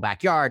your local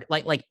backyard.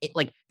 Like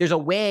there's a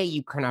way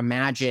you can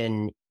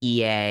imagine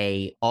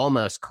EA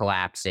almost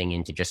collapsing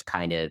into just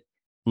kind of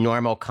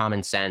normal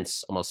common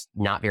sense, almost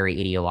not very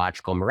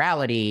ideological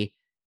morality.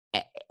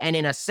 And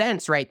in a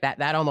sense, right,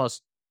 that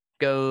almost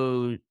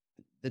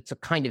it's a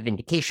kind of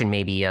indication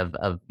maybe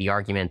of the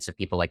arguments of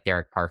people like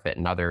Derek Parfit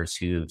and others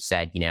who've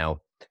said,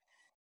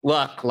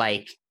 look,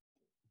 like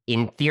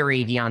in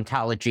theory,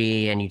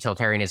 deontology and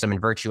utilitarianism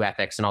and virtue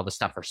ethics and all this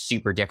stuff are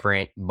super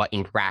different, but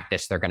in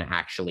practice, they're going to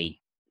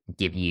actually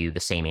give you the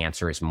same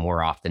answers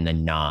more often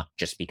than not,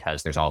 just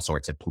because there's all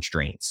sorts of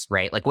constraints,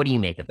 right? Like, what do you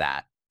make of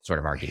that sort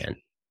of argument?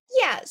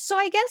 Yeah, so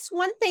I guess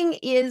one thing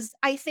is,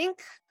 I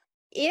think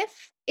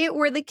if it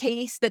were the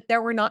case that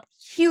there were not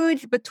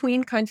huge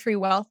between country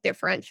wealth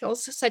differentials,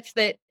 such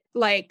that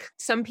like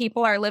some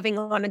people are living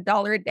on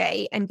 $1 a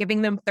day and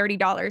giving them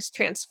 $30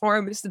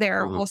 transforms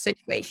their whole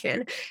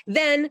situation,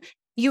 then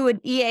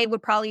EA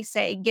would probably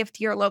say, give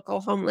to your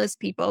local homeless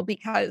people,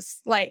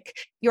 because like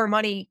your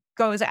money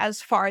goes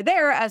as far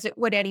there as it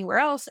would anywhere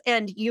else.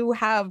 And you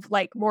have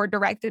like more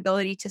direct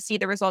ability to see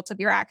the results of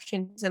your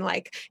actions and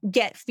like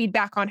get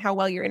feedback on how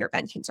well your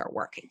interventions are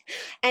working.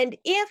 And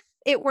if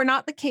it were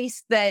not the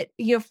case that,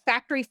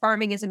 factory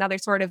farming is another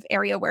sort of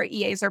area where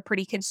EAs are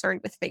pretty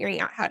concerned with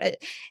figuring out how to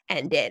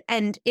end it.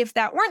 And if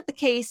that weren't the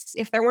case,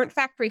 if there weren't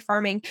factory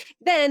farming,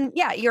 then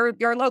yeah,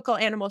 your local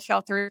animal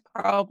shelter is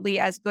probably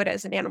as good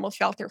as an animal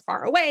shelter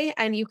far away.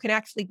 And you can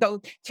actually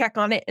go check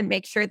on it and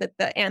make sure that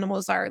the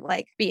animals are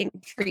like being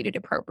treated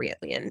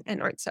appropriately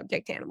and aren't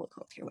subject to animal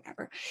cruelty or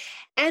whatever.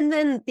 And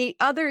then the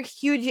other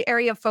huge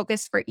area of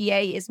focus for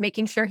EA is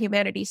making sure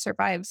humanity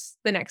survives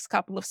the next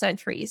couple of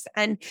centuries.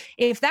 And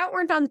if that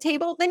weren't on the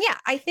table, then yeah,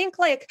 I think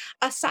like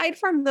aside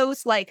from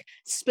those like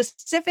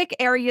specific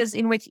areas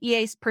in which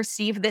EAs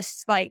perceive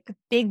this like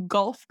big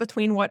gulf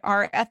between what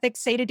our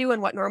ethics say to do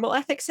and what normal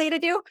ethics say to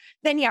do,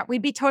 then yeah,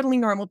 we'd be totally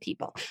normal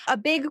people. A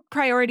big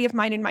priority of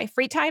mine in my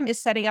free time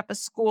is setting up a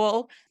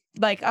school,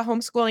 like a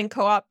homeschooling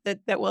co-op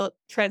that will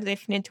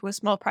transition into a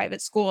small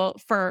private school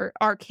for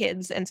our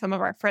kids and some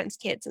of our friends'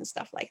 kids and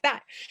stuff like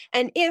that.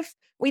 And if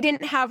we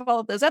didn't have all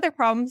of those other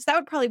problems, that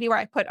would probably be where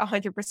I put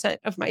 100%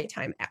 of my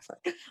time effort.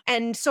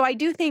 And so I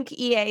do think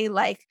EA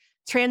like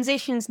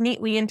transitions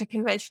neatly into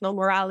conventional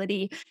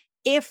morality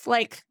if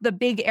like the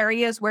big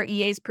areas where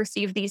EAs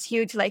perceive these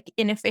huge like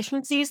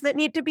inefficiencies that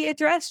need to be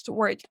addressed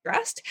were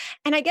addressed.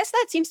 And I guess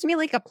that seems to me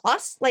like a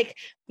plus. Like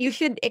you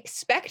should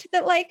expect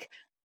that like,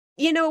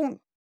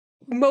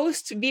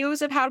 most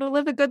views of how to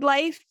live a good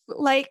life,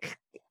 like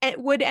it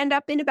would end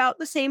up in about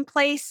the same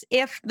place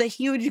if the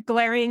huge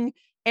glaring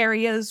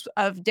areas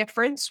of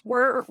difference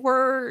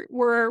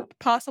were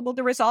possible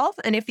to resolve.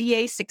 And if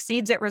EA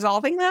succeeds at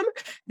resolving them,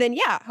 then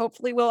yeah,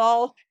 hopefully we'll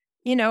all,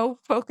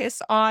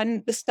 focus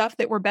on the stuff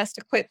that we're best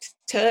equipped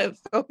to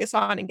focus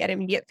on and get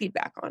immediate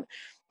feedback on.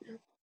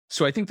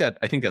 So I think that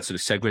sort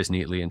of segues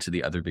neatly into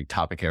the other big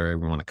topic area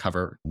we want to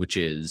cover, which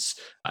is,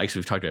 I guess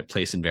we've talked about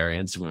place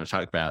invariance. We want to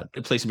talk about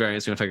place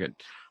invariance. We want to talk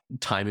about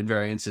time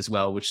invariance as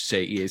well, which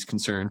say EA's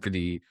concern for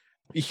the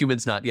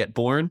humans not yet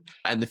born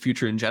and the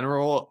future in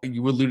general.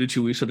 You alluded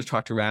to, we sort of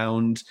talked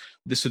around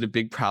this sort of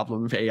big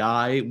problem of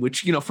AI,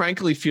 which,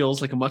 frankly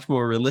feels like a much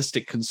more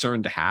realistic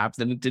concern to have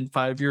than it did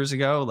 5 years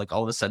ago. Like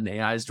all of a sudden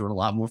AI is doing a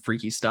lot more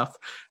freaky stuff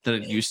than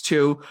it used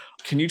to.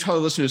 Can you tell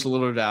the listeners a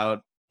little bit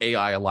about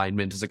AI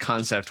alignment as a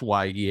concept,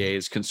 why EA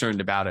is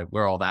concerned about it,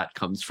 where all that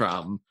comes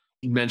from,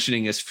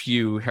 mentioning as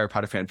few Harry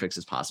Potter fanfics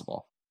as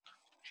possible?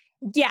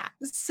 Yeah,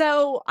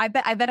 so I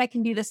bet I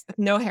can do this with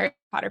no Harry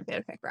Potter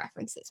fanfic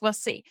references. We'll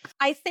see.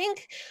 I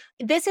think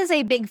this is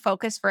a big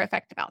focus for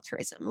effective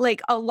altruism.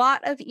 Like a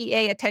lot of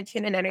EA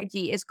attention and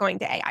energy is going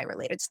to AI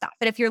related stuff.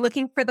 And if you're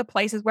looking for the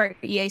places where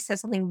EA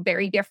says something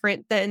very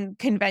different than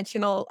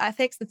conventional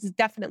ethics, this is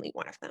definitely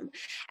one of them.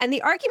 And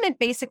the argument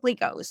basically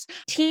goes,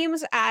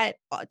 teams at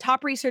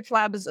top research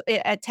labs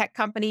at tech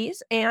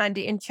companies and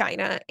in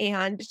China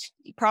and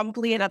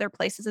probably in other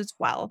places as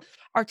well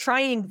are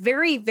trying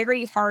very,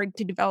 very hard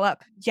to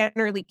develop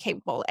generally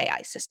capable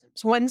AI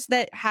systems, ones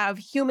that have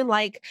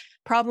human-like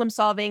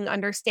problem-solving,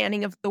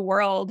 understanding of the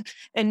world,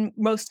 and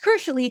most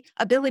crucially,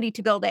 ability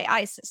to build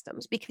AI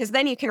systems, because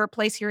then you can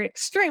replace your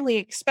extremely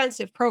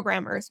expensive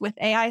programmers with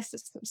AI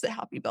systems that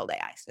help you build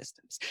AI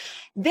systems.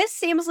 This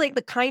seems like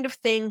the kind of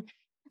thing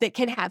that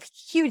can have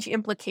huge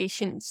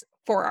implications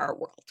for our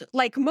world.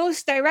 Like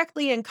most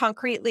directly and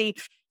concretely,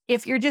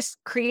 if you're just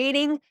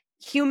creating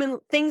human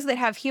things that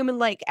have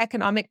human-like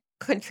economic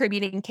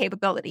contributing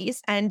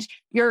capabilities and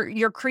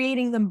you're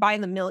creating them by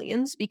the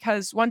millions,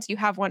 because once you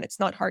have one, it's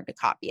not hard to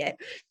copy it.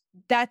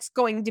 That's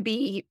going to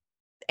be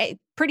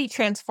pretty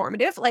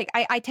transformative. Like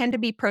I tend to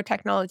be pro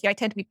technology, I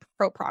tend to be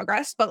pro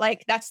progress, but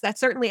like that's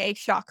certainly a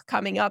shock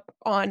coming up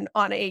on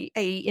a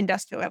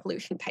industrial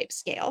evolution type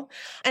scale.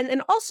 And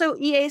then also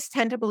EAs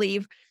tend to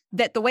believe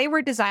that the way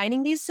we're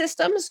designing these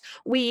systems,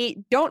 we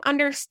don't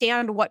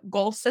understand what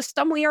goal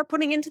system we are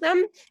putting into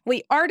them.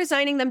 We are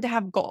designing them to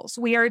have goals.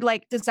 We are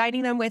like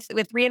designing them with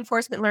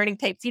reinforcement learning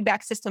type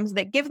feedback systems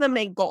that give them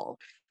a goal.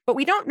 But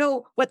we don't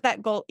know what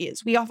that goal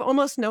is. We have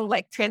almost no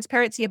like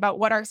transparency about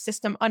what our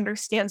system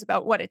understands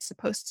about what it's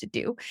supposed to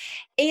do.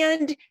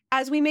 And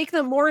as we make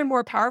them more and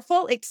more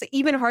powerful, it's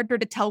even harder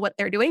to tell what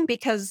they're doing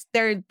because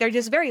they're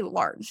just very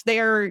large.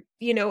 They're,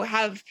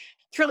 have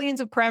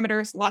trillions of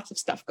parameters, lots of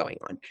stuff going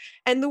on.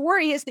 And the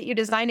worry is that you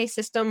design a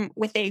system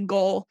with a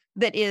goal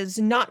that is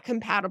not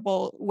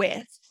compatible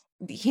with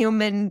the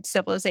human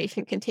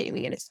civilization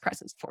continuing in its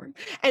present form.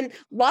 And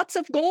lots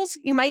of goals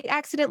you might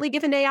accidentally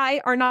give an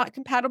AI are not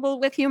compatible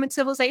with human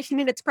civilization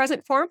in its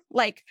present form.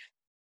 Like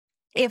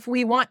if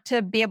we want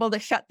to be able to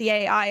shut the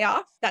AI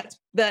off, that's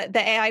the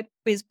AI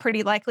is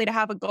pretty likely to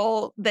have a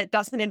goal that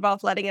doesn't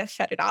involve letting us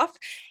shut it off.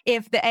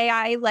 If the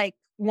AI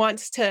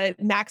wants to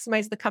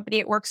maximize the company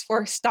it works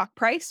for stock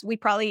price, we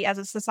probably as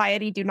a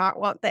society do not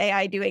want the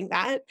AI doing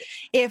that.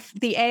 If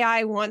the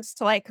AI wants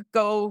to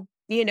go,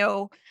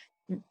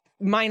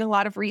 mine a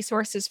lot of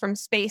resources from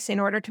space in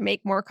order to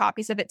make more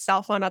copies of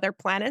itself on other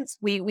planets,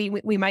 we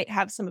might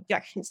have some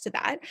objections to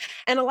that.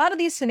 And a lot of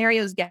these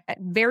scenarios get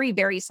very,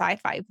 very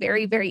sci-fi,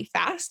 very, very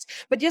fast.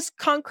 But just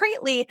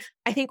concretely,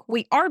 I think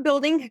we are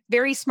building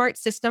very smart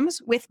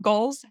systems with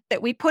goals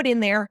that we put in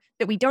there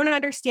that we don't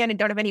understand and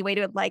don't have any way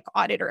to like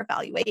audit or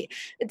evaluate.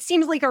 It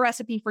seems like a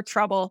recipe for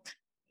trouble,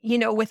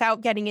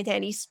 without getting into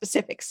any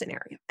specific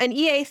scenario. And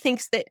EA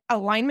thinks that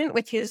alignment,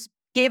 which is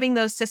giving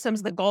those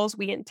systems the goals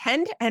we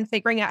intend and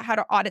figuring out how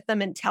to audit them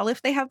and tell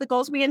if they have the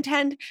goals we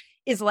intend,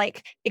 is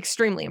like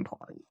extremely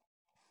important.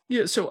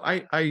 Yeah, so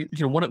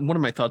one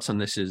of my thoughts on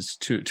this is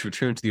to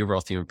return to the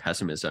overall theme of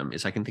pessimism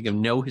is I can think of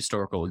no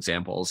historical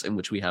examples in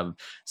which we have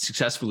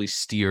successfully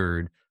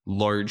steered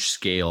large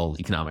scale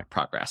economic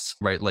progress,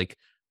 right?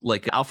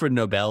 Like Alfred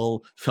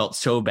Nobel felt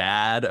so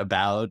bad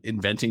about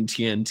inventing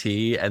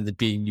TNT and it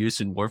being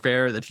used in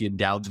warfare that he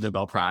endowed the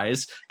Nobel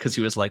Prize because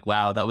he was like,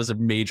 wow, that was a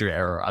major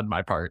error on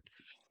my part.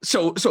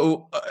 So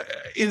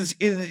we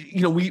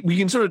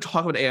can sort of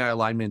talk about AI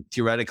alignment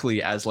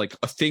theoretically as like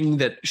a thing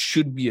that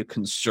should be a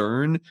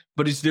concern,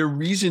 but is there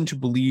reason to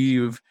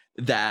believe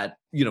that,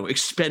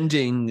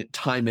 expending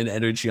time and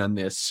energy on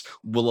this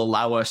will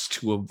allow us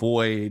to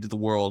avoid the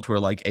world where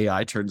like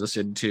AI turns us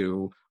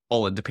into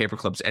paper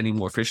clips any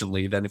more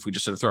efficiently than if we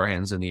just sort of throw our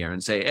hands in the air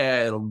and say,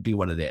 it'll be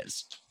what it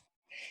is?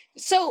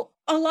 So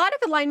a lot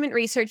of alignment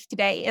research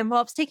today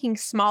involves taking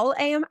small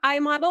AI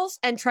models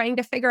and trying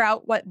to figure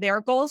out what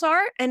their goals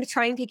are and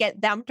trying to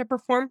get them to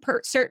perform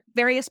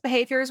various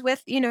behaviors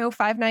with,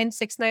 5 9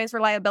 6 9's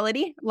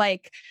reliability,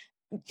 like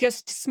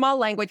just small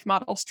language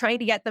models, trying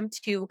to get them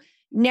to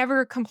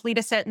never complete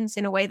a sentence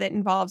in a way that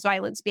involves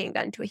violence being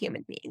done to a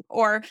human being,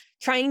 or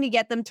trying to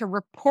get them to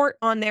report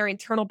on their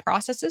internal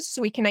processes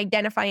so we can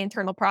identify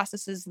internal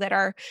processes that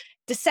are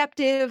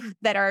deceptive,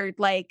 that are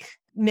like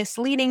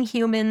misleading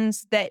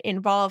humans, that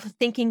involve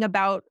thinking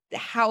about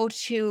how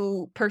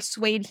to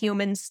persuade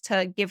humans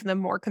to give them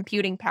more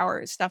computing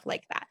power, stuff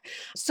like that.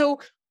 So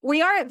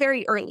we are at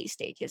very early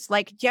stages,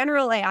 like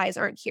general AIs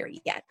aren't here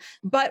yet,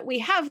 but we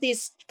have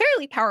these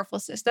fairly powerful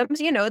systems.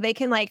 They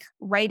can like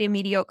write a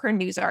mediocre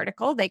news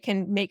article, they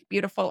can make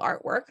beautiful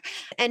artwork.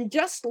 And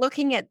just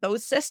looking at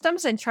those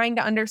systems and trying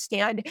to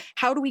understand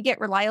how do we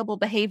get reliable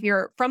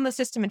behavior from the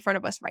system in front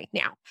of us right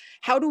now?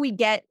 How do we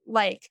get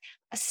like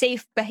a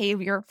safe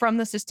behavior from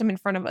the system in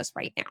front of us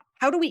right now?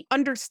 How do we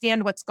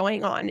understand what's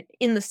going on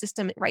in the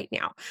system right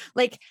now?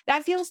 Like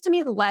that feels to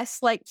me less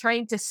like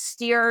trying to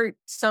steer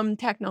some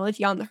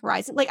technology on the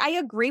horizon. Like I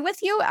agree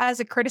with you as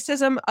a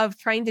criticism of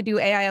trying to do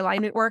AI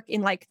alignment work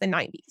in like the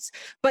 90s.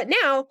 But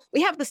now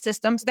we have the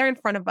systems, they're in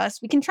front of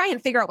us. We can try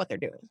and figure out what they're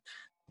doing.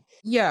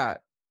 Yeah.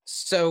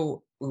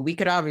 So we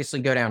could obviously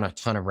go down a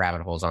ton of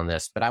rabbit holes on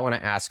this, but I want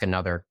to ask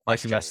another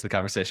question. I suggest the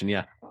conversation.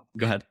 Yeah.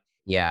 Go ahead.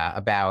 Yeah.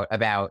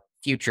 About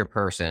future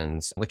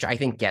persons, which I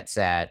think gets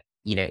at,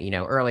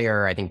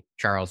 earlier, I think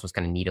Charles was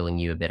kind of needling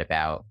you a bit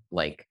about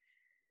like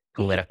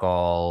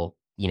political,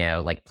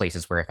 like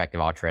places where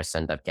effective altruists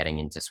end up getting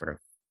into sort of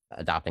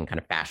adopting kind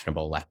of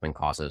fashionable left-wing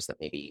causes that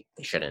maybe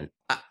they shouldn't.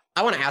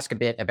 I want to ask a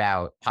bit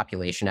about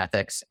population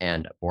ethics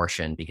and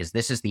abortion, because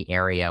this is the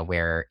area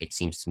where it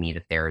seems to me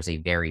that there is a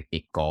very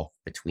big gulf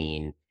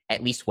between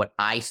at least what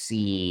I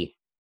see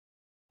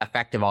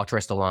effective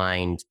altruist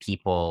aligned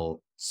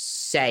people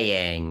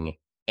saying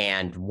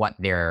and what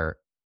their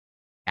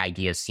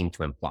ideas seem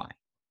to imply,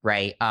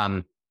 right?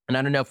 And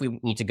I don't know if we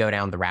need to go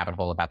down the rabbit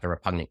hole about the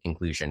repugnant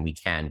conclusion. We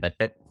can, but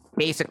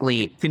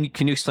basically... Can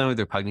you explain what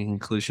the repugnant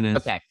conclusion is?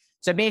 Okay.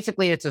 So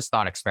basically, it's this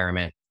thought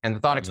experiment. And the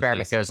thought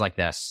experiment goes like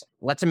this.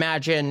 Let's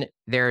imagine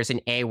there's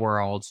an A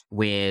world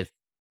with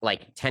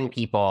like 10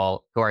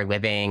 people who are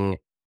living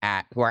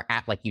who are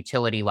at like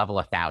utility level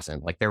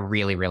 1,000. Like they're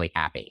really, really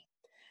happy.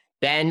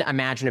 Then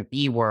imagine a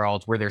B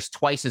world where there's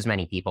twice as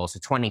many people, so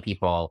 20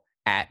 people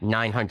at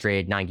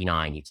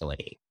 999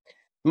 utility.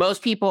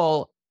 Most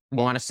people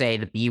want to say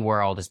the B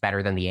world is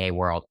better than the A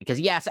world because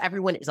yes,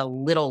 everyone is a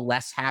little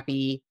less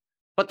happy,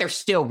 but they're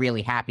still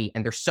really happy.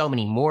 And there's so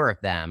many more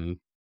of them.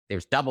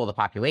 There's double the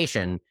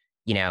population,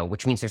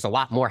 which means there's a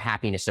lot more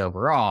happiness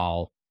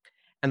overall.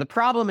 And the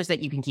problem is that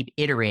you can keep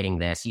iterating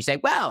this. You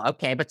say, well,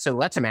 okay, but so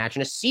let's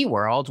imagine a C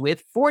world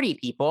with 40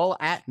 people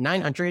at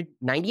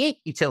 998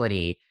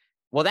 utility.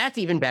 Well, that's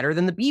even better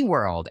than the B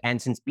world.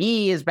 And since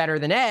B is better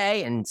than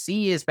A and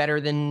C is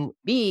better than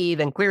B,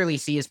 then clearly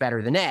C is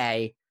better than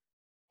A.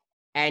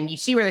 And you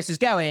see where this is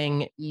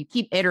going. You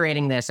keep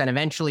iterating this, and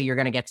eventually you're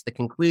going to get to the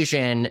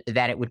conclusion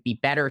that it would be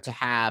better to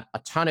have a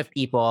ton of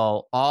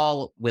people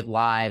all with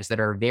lives that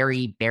are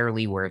very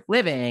barely worth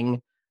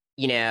living,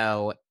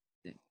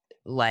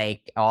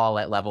 like all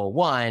at level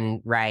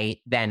 1, right?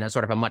 Than a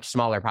sort of a much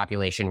smaller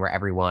population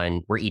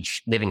where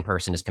each living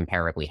person is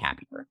comparably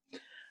happier.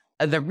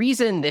 The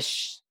reason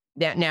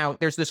now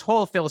there's this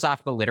whole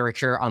philosophical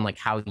literature on like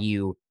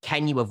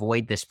can you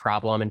avoid this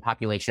problem in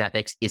population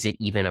ethics? Is it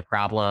even a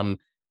problem?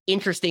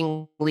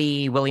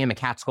 Interestingly, William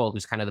McCaskill,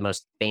 who's kind of the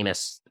most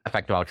famous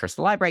effective altruist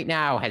alive right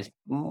now, has,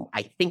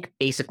 I think,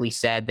 basically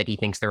said that he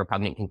thinks the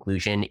repugnant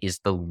conclusion is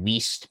the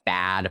least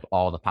bad of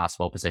all the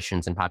possible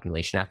positions in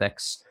population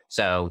ethics.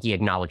 So he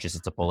acknowledges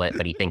it's a bullet,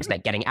 but he thinks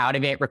that getting out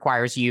of it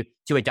requires you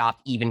to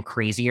adopt even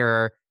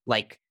crazier,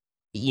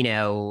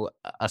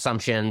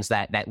 assumptions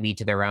that lead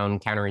to their own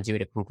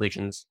counterintuitive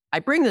conclusions. I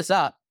bring this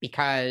up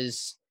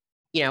because,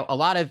 a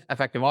lot of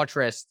effective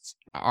altruists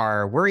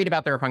are worried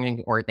about their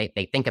repugnant, or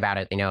they think about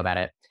it, they know about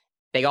it.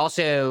 They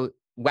also,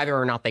 whether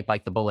or not they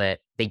bite the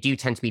bullet, they do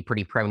tend to be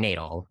pretty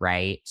pronatal,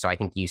 right? So I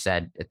think you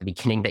said at the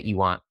beginning that you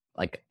want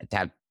to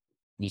have,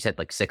 you said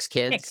 6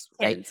 kids, 6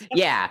 right? kids.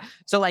 Yeah.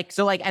 So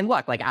and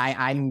look,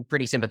 I'm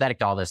pretty sympathetic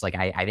to all this.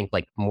 I think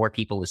more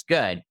people is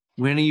good.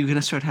 When are you going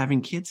to start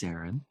having kids,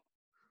 Aaron?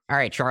 All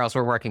right, Charles,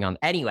 we're working on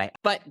anyway.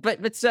 But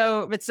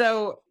so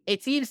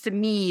it seems to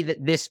me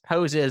that this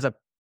poses a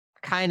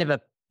kind of a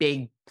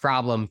big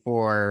problem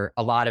for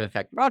a lot of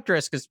effective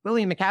altruists, because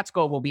William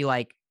McCaskill will be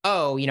like,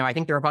 oh, I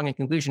think the repugnant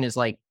conclusion is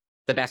the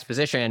best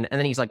position. And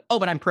then he's like, oh,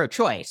 but I'm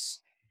pro-choice.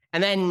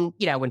 And then,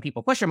 when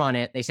people push him on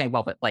it, they say,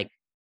 well, but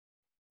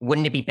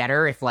wouldn't it be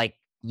better if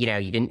you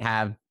didn't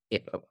have,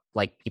 if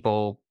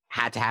people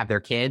had to have their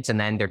kids, and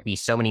then there'd be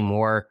so many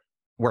more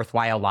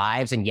worthwhile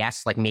lives. And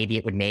yes, maybe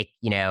it would make,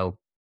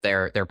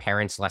 their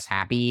parents less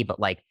happy, but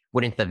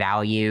wouldn't the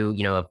value,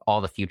 of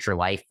all the future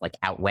life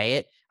outweigh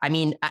it? I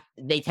mean,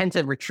 they tend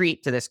to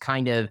retreat to this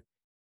kind of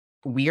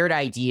weird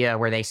idea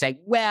where they say,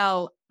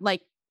 well,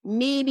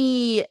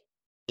 maybe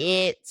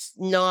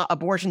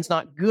abortion's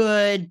not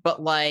good, but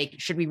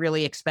should we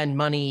really expend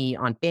money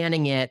on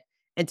banning it?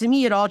 And to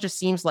me, it all just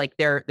seems like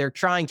they're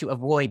trying to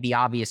avoid the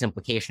obvious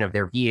implication of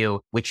their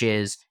view, which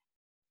is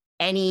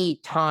any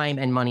time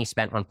and money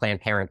spent on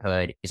Planned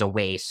Parenthood is a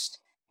waste.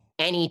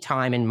 Any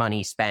time and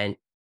money spent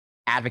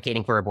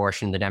advocating for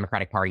abortion, the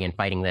Democratic Party, and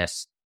fighting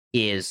this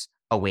is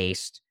a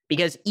waste.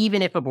 Because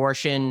even if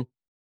abortion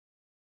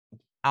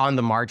on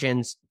the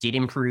margins did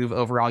improve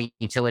overall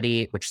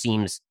utility, which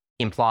seems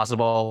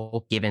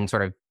implausible given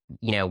sort of,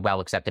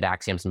 well-accepted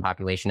axioms in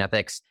population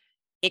ethics,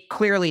 it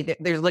clearly,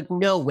 there's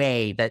no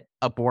way that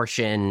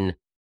abortion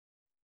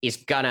is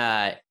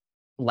gonna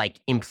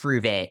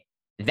improve it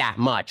that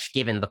much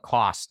given the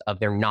cost of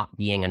there not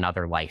being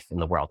another life in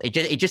the world.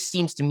 It just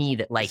seems to me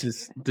that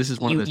this is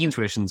one of those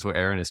situations where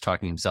Aaron is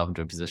talking himself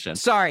into a position.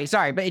 Sorry,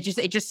 but it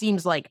just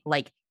seems like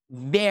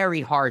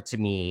very hard to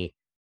me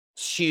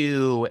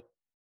to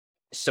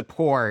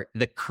support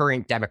the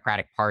current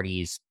Democratic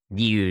Party's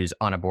views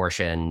on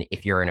abortion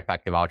if you're an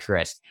effective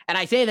altruist. And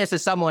I say this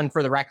as someone,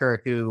 for the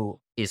record, who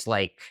is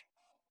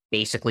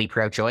basically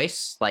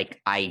pro-choice.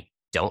 I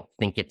don't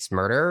think it's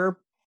murder,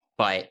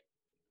 but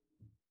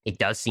it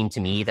does seem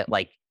to me that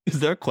is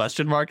there a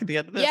question mark at the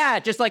end of this? Yeah,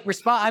 just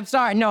respond. I'm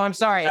sorry. No, I'm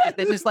sorry.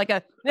 This is but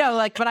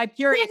I'm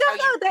curious.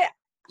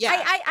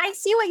 Yeah, I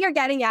see what you're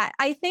getting at.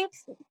 I think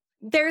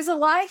there's a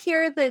lot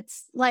here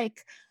that's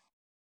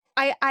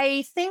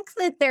I think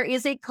that there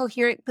is a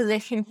coherent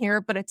position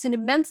here, but it's an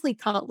immensely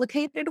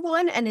complicated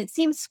one. And it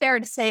seems fair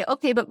to say,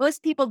 okay, but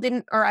most people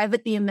didn't arrive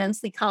at the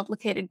immensely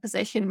complicated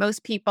position.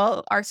 Most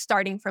people are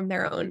starting from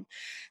their own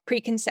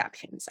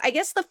preconceptions. I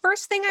guess the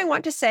first thing I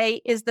want to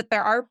say is that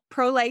there are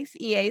pro-life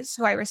EAs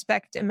who I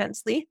respect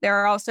immensely. There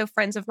are also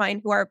friends of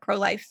mine who are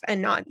pro-life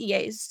and not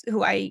EAs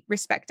who I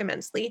respect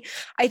immensely.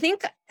 I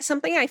think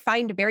something I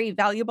find very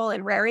valuable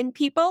and rare in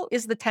people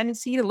is the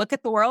tendency to look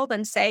at the world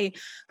and say,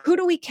 who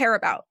do we care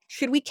about?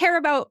 Should we care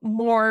about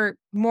more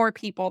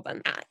people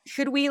than that?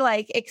 Should we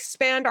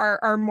expand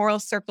our moral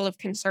circle of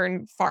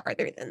concern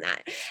farther than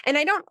that? And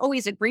I don't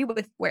always agree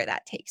with where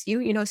that takes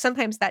you.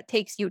 Sometimes that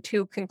takes you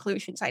to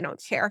conclusions I don't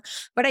share.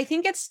 But I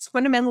think it's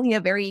fundamentally a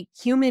very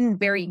human,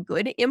 very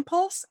good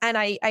impulse. And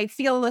I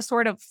feel a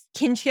sort of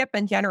kinship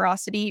and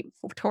generosity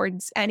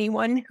towards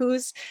anyone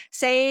who's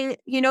saying,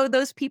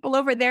 those people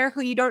over there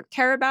who you don't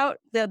care about,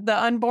 the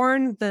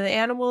unborn, the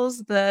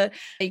animals, the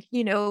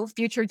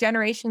future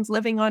generations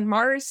living on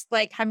Mars,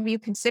 have you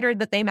considered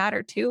that they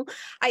matter too?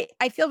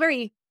 I feel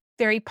very,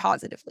 very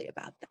positively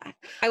about that.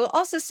 I will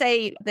also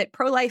say that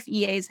pro-life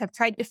EAs have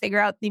tried to figure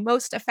out the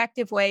most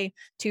effective way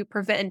to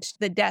prevent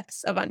the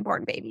deaths of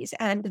unborn babies.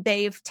 And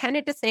they've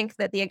tended to think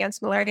that the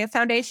Against Malaria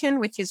Foundation,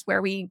 which is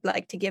where we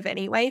like to give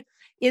anyway,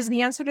 is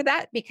the answer to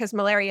that, because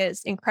malaria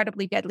is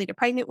incredibly deadly to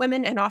pregnant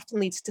women and often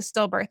leads to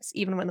stillbirths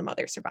even when the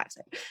mother survives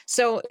it.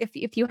 So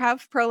if you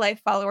have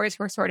pro-life followers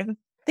who are sort of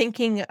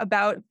thinking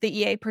about the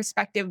EA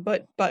perspective,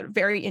 but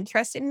very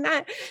interested in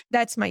that,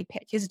 that's my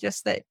pitch, is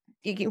just that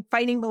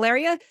fighting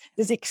malaria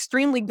is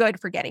extremely good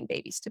for getting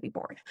babies to be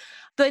born.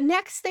 The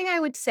next thing I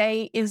would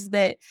say is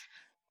that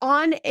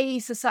on a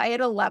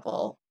societal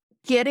level,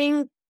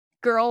 getting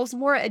girls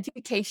more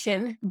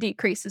education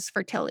decreases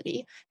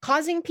fertility.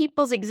 Causing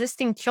people's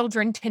existing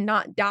children to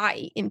not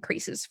die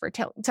decreases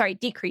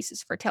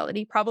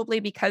fertility, probably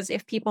because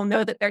if people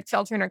know that their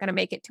children are going to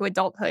make it to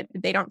adulthood,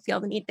 they don't feel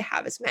the need to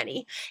have as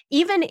many.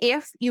 Even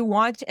if you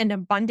want an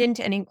abundant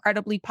and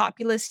incredibly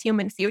populous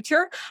human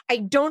future, I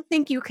don't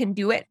think you can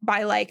do it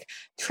by like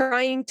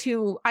trying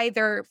to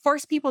either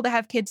force people to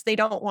have kids they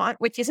don't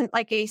want, which isn't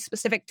like a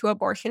specific to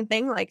abortion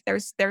thing. Like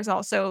there's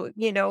also,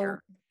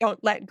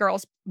 don't let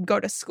girls go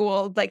to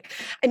school. Like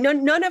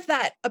none of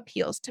that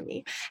appeals to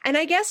me. And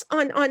I guess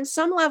on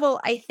some level,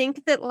 I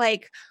think that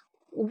like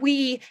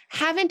we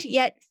haven't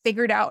yet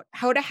figured out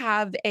how to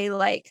have a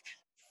like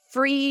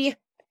free,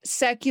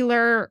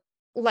 secular,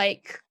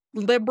 like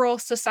liberal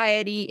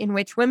society in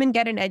which women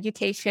get an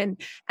education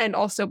and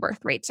also birth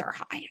rates are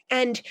high.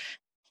 And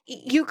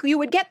you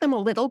would get them a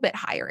little bit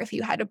higher if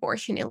you had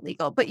abortion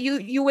illegal, but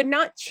you would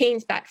not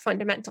change that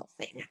fundamental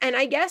thing. And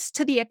I guess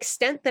to the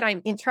extent that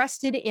I'm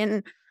interested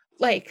in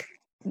like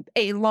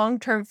a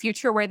long-term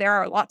future where there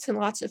are lots and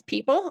lots of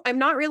people, I'm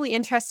not really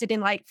interested in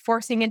like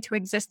forcing into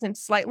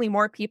existence slightly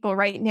more people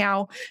right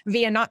now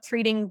via not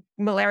treating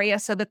malaria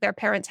so that their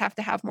parents have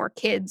to have more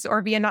kids,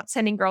 or via not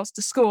sending girls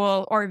to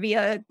school, or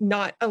via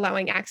not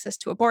allowing access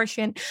to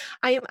abortion.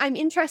 I'm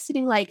interested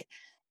in like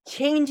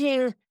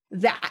changing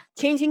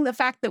the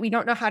fact that we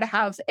don't know how to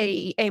have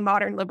a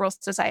modern liberal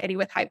society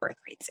with high birth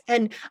rates.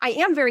 And I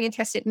am very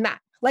interested in that,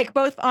 like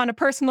both on a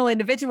personal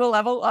individual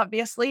level,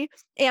 obviously,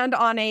 and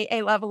on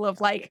a level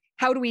of like,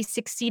 how do we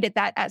succeed at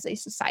that as a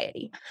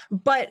society?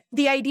 But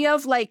the idea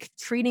of like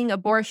treating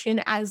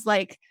abortion as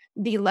like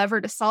the lever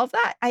to solve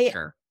that,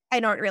 I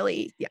don't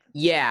really,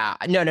 Yeah.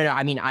 No.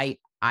 I mean,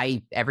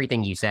 I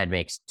everything you said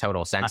makes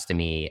total sense to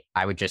me.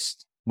 I would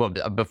just, well,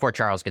 before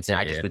Charles gets in,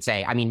 I just would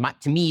say, I mean,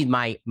 to me,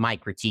 my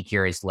critique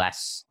here is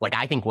less like,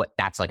 I think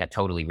that's like a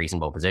totally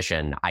reasonable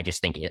position. I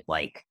just think it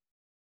like,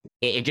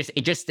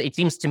 it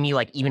seems to me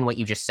like even what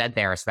you just said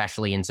there,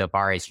 especially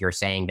insofar as you're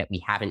saying that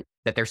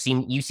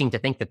you seem to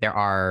think that there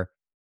are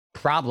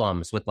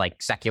problems with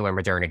like secular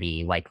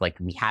modernity, like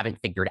we haven't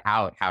figured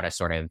out how to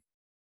sort of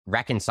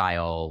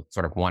reconcile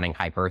sort of wanting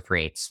high birth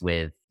rates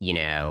with,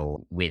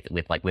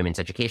 with like women's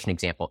education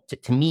example.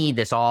 To me,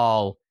 this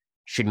all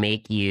should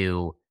make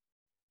you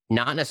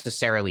not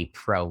necessarily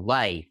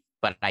pro-life,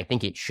 but I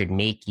think it should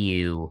make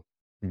you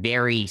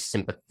very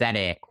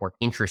sympathetic or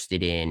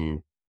interested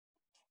in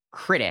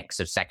critics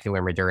of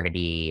secular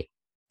modernity,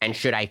 and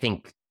should, I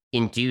think,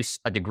 induce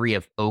a degree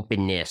of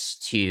openness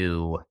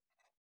to,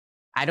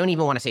 I don't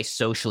even want to say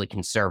socially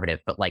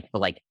conservative, but like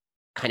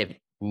kind of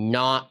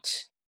not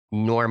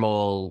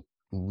normal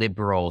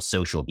liberal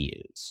social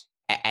views.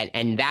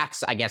 And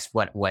that's, I guess,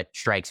 what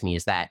strikes me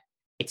is that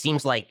it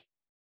seems like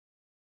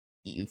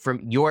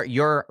from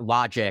your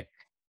logic,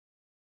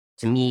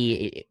 to me,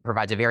 it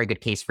provides a very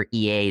good case for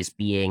EAs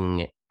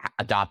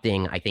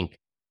adopting, I think,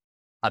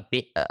 a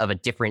bit of a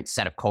different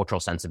set of cultural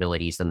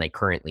sensibilities than they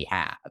currently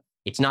have.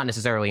 It's not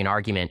necessarily an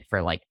argument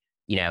for like,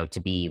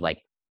 to be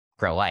like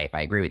pro-life.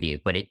 I agree with you,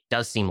 but it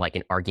does seem like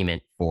an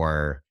argument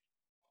for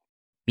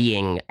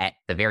being at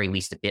the very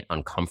least a bit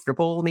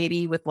uncomfortable,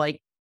 maybe with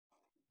like,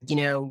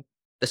 the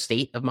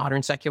state of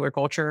modern secular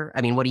culture.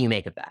 I mean, what do you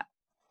make of that?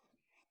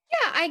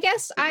 Yeah, I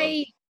guess Go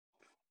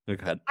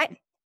ahead.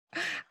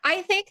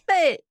 I think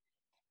that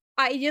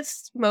I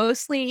just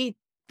mostly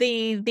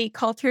the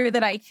culture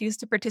that I choose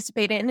to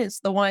participate in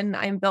is the one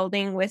I'm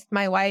building with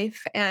my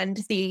wife and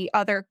the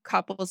other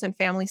couples and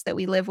families that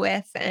we live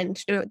with and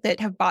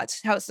that have bought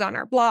houses on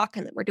our block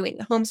and that we're doing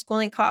the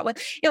homeschooling co-op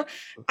with.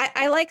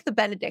 I like the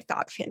Benedict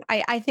option.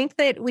 I think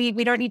that we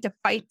don't need to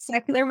fight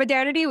secular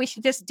modernity. We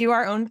should just do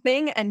our own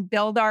thing and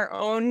build our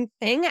own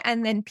thing.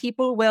 And then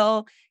people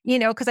will,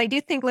 because I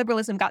do think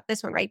liberalism got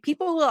this one right.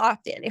 People will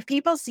opt in. If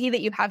people see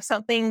that you have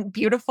something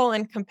beautiful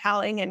and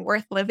compelling and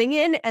worth living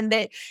in, and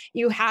that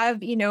you have,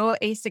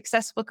 a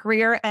successful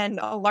career and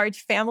a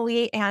large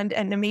family and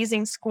an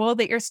amazing school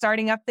that you're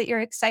starting up that you're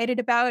excited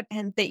about,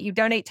 and that you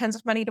donate tons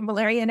of money to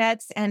malaria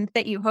nets, and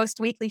that you host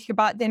weekly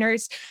Shabbat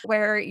dinners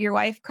where your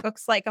wife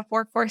cooks like a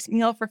 4-course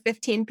meal for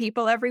 15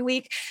 people every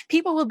week,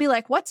 people will be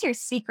like, what's your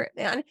secret,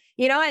 man?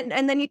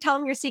 And then you tell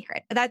them your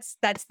secret. That's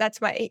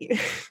my...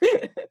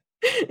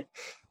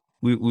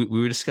 We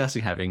were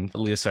discussing having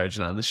Leah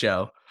Sargent on the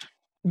show.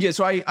 Yeah,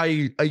 so I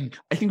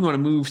think we want to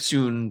move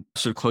soon,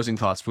 sort of closing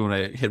thoughts. We want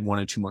to hit one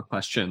or two more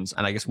questions.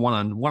 And I guess one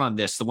on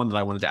this, the one that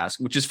I wanted to ask,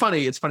 which is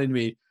funny. It's funny to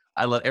me.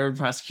 I let Aaron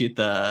prosecute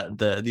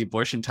the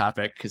abortion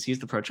topic because he's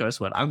the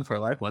pro-choice one. I'm the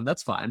pro-life one.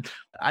 That's fine.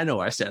 I know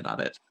where I stand on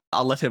it.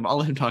 I'll let him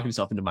talk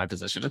himself into my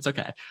position. It's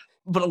okay.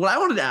 But what I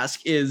wanted to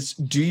ask is,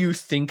 do you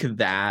think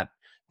that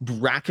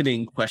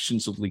bracketing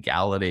questions of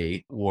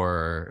legality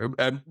or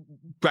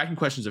bracketing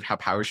questions of how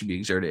power should be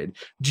exerted,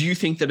 do you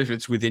think that if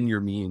it's within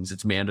your means,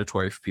 it's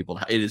mandatory for people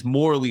it is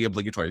morally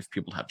obligatory for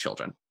people to have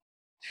children?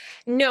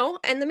 No,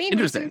 and the main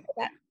reason for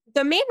that,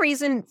 The main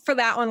reason for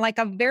that on like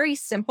a very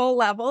simple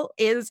level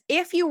is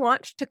if you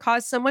want to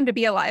cause someone to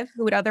be alive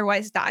who would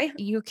otherwise die,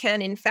 you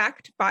can in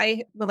fact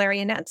buy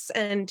malaria nets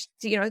and,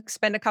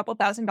 spend a couple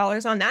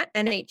 $1,000s on that.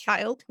 And a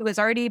child who has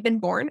already been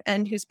born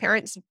and whose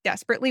parents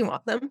desperately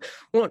want them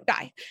won't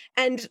die.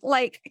 And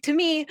like, to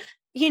me,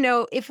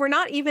 if we're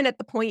not even at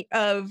the point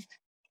of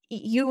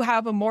you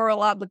have a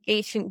moral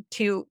obligation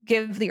to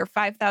give your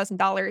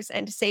 $5,000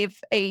 and save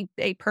a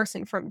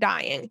person from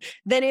dying,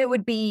 then it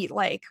would be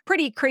like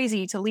pretty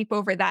crazy to leap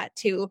over that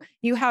to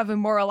you have a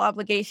moral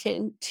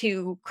obligation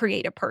to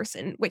create a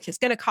person, which is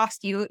going to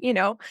cost you,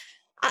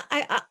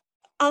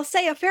 I'll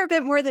say a fair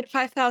bit more than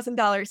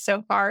 $5,000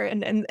 so far,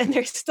 and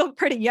they're still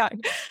pretty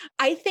young.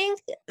 I think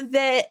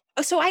that,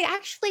 so I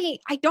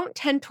don't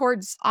tend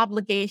towards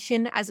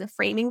obligation as a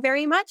framing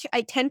very much.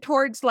 I tend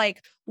towards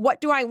like,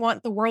 what do I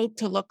want the world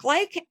to look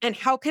like? And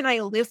how can I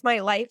live my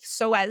life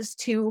so as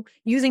to,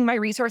 using my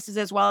resources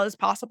as well as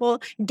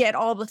possible, get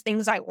all the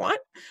things I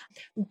want?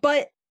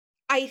 But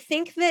I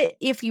think that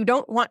if you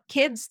don't want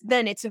kids,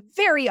 then it's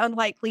very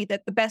unlikely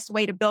that the best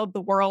way to build the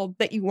world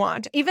that you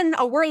want, even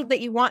a world that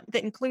you want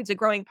that includes a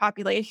growing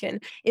population,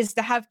 is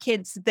to have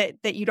kids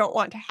that you don't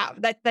want to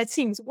have. That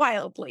seems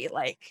wildly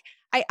like,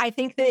 I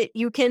think that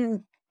you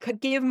could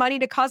give money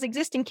to cause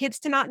existing kids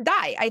to not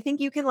die. I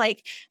think you can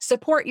like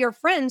support your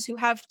friends who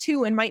have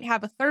two and might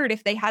have a third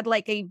if they had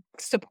like a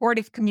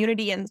supportive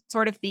community and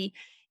sort of the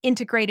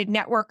integrated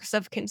networks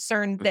of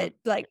concern that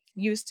like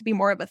used to be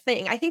more of a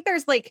thing. I think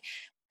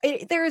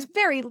there is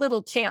very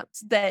little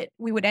chance that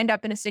we would end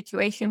up in a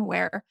situation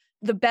where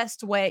the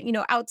best way,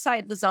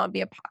 outside the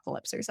zombie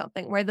apocalypse or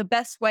something, where the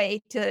best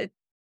way to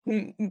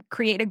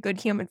create a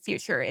good human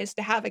future is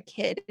to have a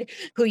kid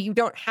who you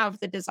don't have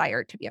the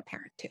desire to be a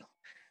parent to.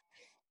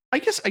 I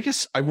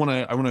guess I want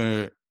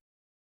to,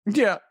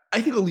 yeah,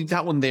 I think I'll leave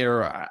that one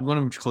there. One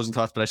of closing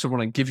thoughts, but I still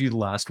want to give you the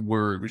last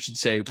word. We should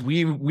say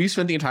we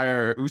spent the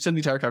entire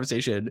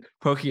conversation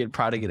poking at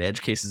product and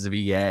edge cases of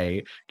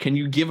EA. Can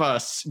you give our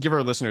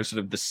listeners sort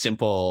of the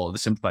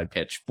simplified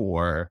pitch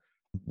for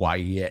why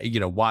EA?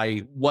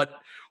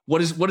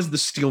 What is the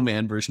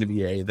Steelman version of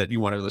EA that you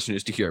want our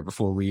listeners to hear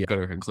before we go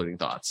to our concluding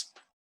thoughts?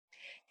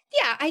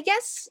 Yeah,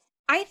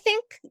 I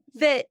think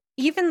that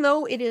even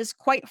though it is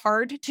quite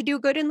hard to do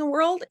good in the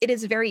world, it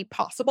is very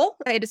possible.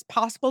 It is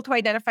possible to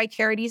identify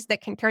charities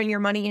that can turn your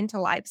money into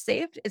lives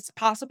saved. It's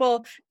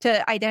possible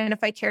to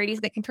identify charities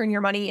that can turn your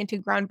money into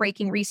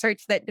groundbreaking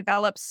research that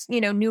develops,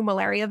 new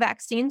malaria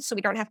vaccines, so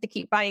we don't have to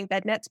keep buying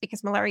bed nets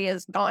because malaria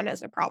is gone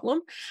as a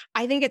problem.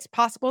 I think it's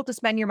possible to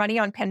spend your money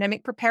on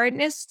pandemic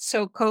preparedness,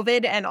 so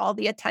COVID and all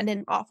the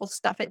attendant awful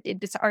stuff it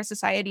did to our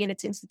society and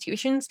its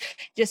institutions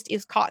just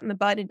is caught in the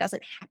bud and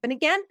doesn't happen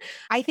again.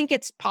 I think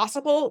it's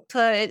possible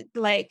to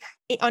like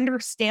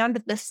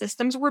understand the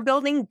systems we're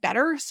building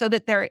better so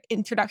that their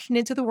introduction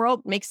into the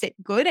world makes it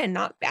good and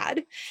not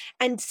bad.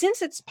 And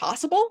since it's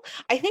possible,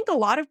 I think a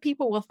lot of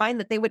people will find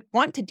that they would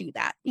want to do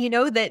that,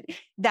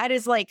 that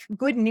is like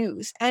good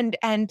news. And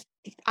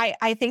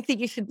I think that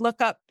you should look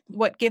up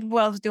what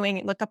GiveWell's doing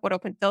and look up what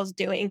OpenPhil's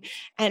doing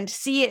and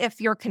see if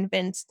you're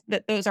convinced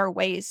that those are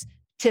ways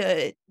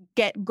to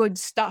get good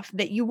stuff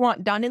that you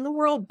want done in the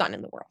world.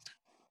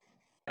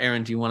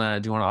 Aaron, do you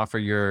want to offer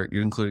your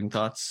concluding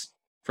thoughts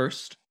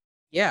first?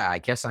 Yeah, I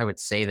guess I would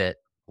say that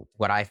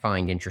what I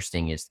find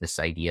interesting is this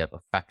idea of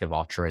effective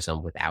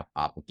altruism without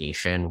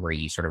obligation, where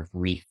you sort of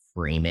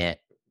reframe it,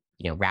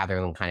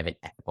 rather than kind of an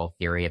ethical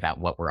theory about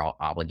what we're all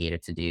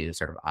obligated to do,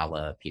 sort of a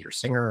la Peter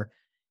Singer.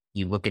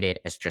 You look at it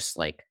as just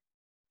like,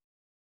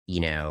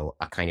 a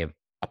kind of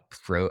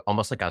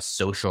almost like a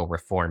social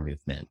reform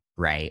movement,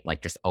 right?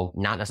 Like just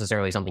not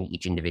necessarily something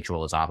each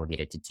individual is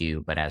obligated to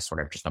do, but as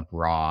sort of just a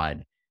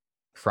broad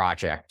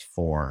project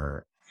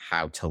for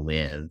how to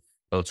live,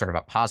 both sort of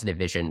a positive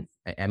vision.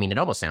 I mean, it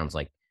almost sounds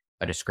like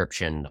a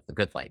description of the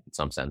good life in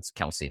some sense,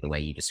 Kelsey, the way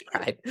you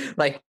describe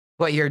like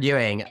what you're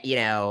doing,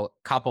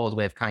 coupled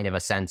with kind of a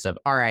sense of,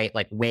 all right,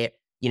 like where,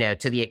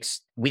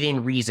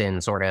 within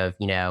reason, sort of,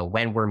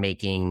 when we're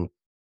making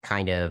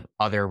kind of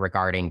other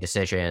regarding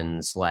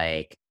decisions,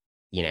 like,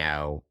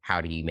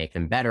 how do you make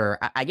them better?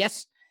 I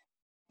guess,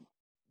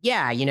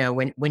 yeah,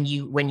 when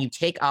you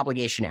take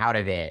obligation out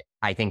of it,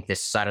 I think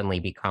this suddenly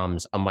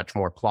becomes a much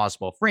more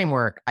plausible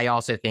framework. I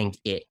also think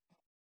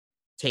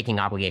taking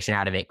obligation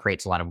out of it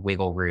creates a lot of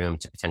wiggle room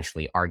to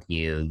potentially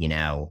argue,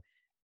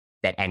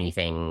 that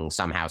anything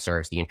somehow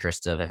serves the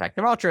interests of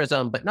effective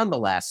altruism. But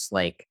nonetheless,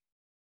 like,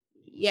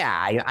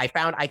 yeah, I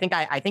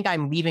think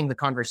I'm leaving the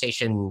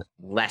conversation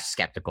less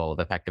skeptical of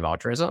effective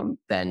altruism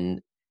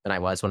than I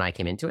was when I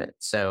came into it.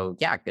 So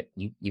yeah, good.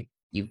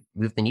 You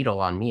moved the needle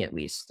on me, at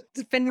least.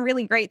 It's been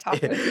really great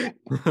talking.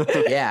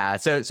 Yeah.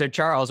 So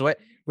Charles,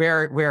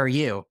 where are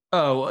you?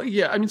 Oh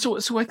yeah, I mean,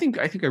 so I think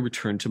I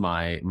returned to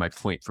my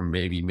point from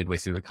maybe midway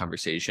through the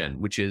conversation,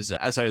 which is,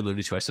 as I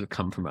alluded to, I sort of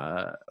come from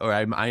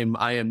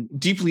I am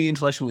deeply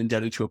intellectually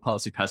indebted to a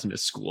policy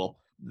pessimist school.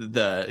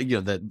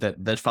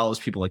 That follows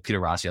people like Peter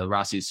Rossi.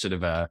 Rossi's sort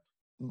of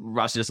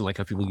Rossi doesn't like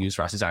how people use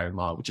Rossi's iron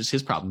law, which is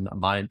his problem, not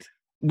mine.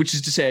 which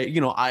is to say,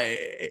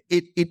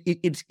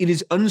 it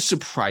is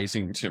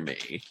unsurprising to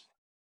me,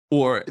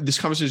 or this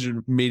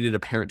conversation made it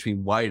apparent to me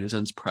why it is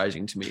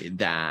unsurprising to me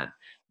that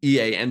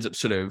EA ends up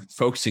sort of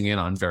focusing in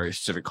on very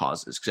specific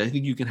causes, because I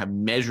think you can have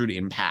measured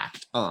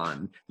impact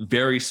on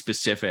very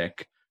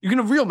specific. You can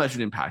have real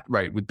measured impact,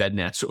 right, with bed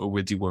nets or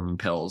with deworming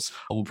pills.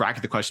 We'll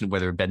bracket the question of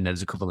whether a bed net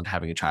is equivalent to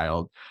having a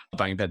child.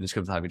 Buying a bed net is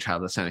equivalent to having a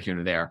child. That's not here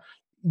nor there.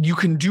 You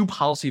can do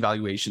policy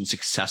evaluation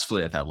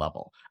successfully at that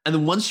level. And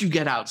then once you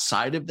get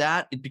outside of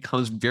that, it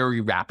becomes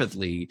very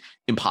rapidly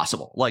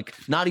impossible. Like,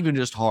 not even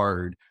just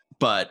hard,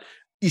 but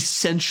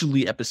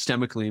essentially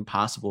epistemically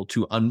impossible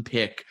to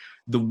unpick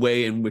the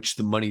way in which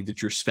the money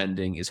that you're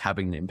spending is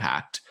having an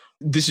impact.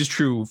 This is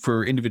true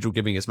for individual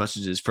giving as much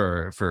as it is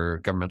for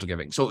governmental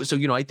giving. So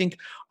I think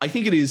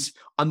it is,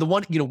 on the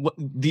one,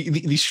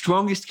 the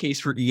strongest case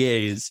for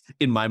EAs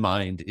in my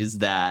mind is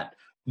that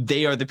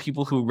they are the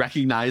people who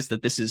recognize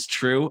that this is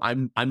true.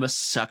 I'm a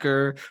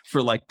sucker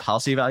for like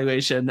policy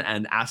evaluation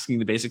and asking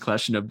the basic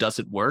question of, does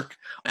it work?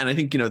 And I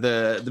think,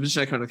 the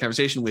position I come to the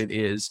conversation with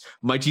is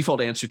my default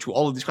answer to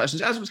all of these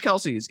questions, as was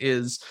Kelsey's,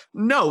 is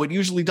no, it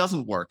usually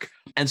doesn't work.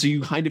 And so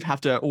you kind of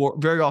have to, or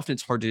very often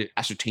it's hard to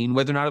ascertain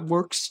whether or not it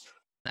works.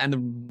 And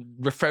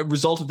the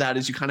result of that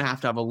is you kind of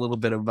have to have a little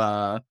bit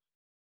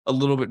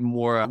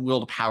more will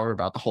to power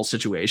about the whole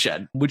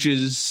situation, which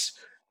is,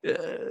 does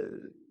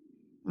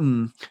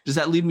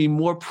that leave me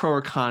more pro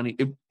or con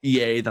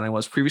EA than I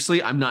was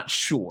previously? I'm not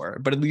sure,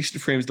 but at least it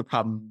frames the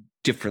problem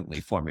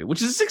differently for me,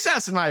 which is a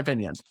success in my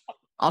opinion.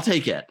 I'll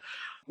take it.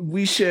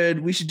 We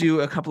should do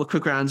a couple of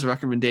quick rounds of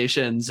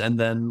recommendations and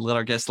then let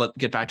our guests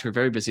get back to her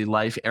very busy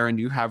life. Aaron,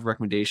 do you have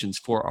recommendations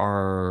for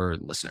our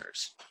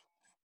listeners?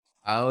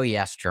 Oh,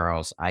 yes,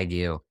 Charles, I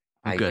do.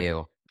 I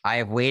do. I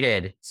have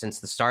waited since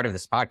the start of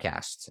this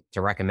podcast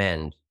to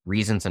recommend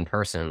Reasons and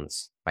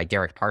Persons by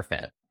Derek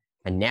Parfit.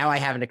 And now I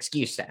have an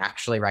excuse to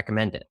actually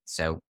recommend it.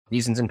 So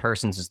Reasons and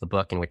Persons is the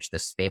book in which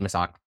this famous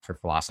Oxford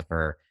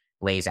philosopher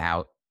lays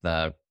out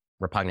the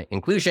repugnant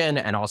inclusion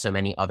and also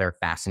many other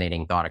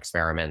fascinating thought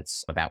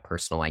experiments about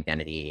personal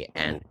identity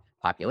and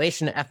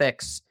population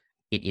ethics.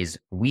 It is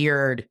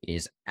weird. It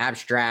is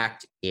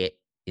abstract. It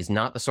is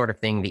not the sort of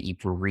thing that you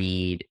can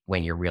read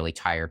when you're really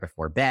tired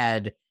before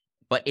bed,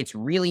 but it's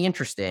really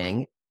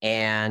interesting.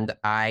 And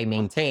I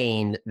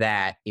maintain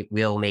that it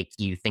will make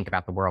you think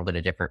about the world in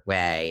a different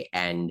way,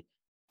 and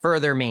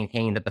further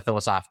maintain that the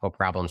philosophical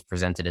problems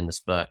presented in this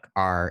book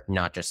are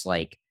not just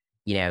like,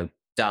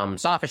 dumb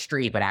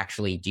sophistry, but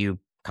actually do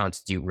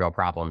constitute real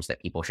problems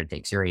that people should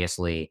take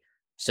seriously.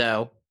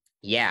 So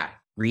yeah,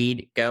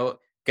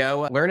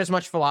 go learn as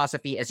much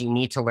philosophy as you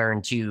need to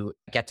learn to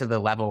get to the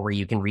level where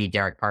you can read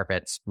Derek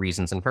Parfit's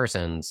Reasons and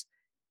Persons,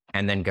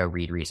 and then go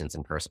read Reasons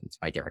and Persons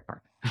by Derek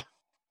Parfit.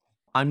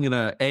 I'm going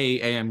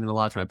to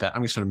lodge my bet.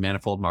 I'm going to start a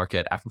manifold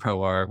market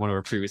apropos one of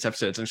our previous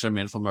episodes. I'm going to start a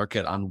manifold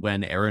market on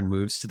when Aaron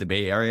moves to the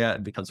Bay Area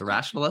and becomes a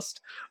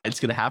rationalist. It's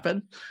going to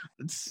happen.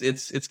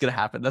 It's going to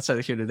happen. That's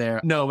neither here nor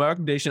there. No, my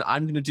recommendation,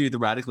 I'm going to do the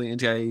radically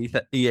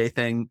anti-EA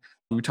thing.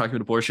 We were talking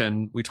about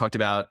abortion. We talked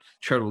about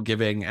charitable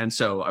giving. And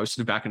so I was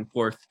sort of back and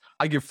forth.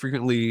 I give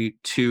frequently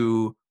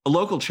to a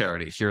local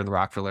charity here in the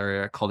Rockville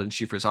area called In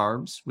Schieffer's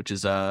Arms, which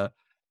is a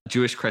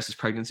Jewish crisis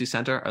pregnancy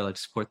center. I like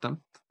to support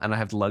them. And I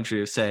have the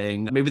luxury of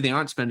saying, maybe they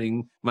aren't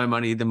spending my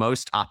money the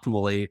most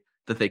optimally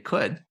that they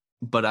could,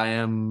 but I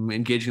am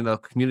engaging the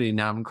local community.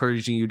 Now I'm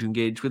encouraging you to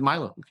engage with my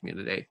local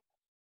community.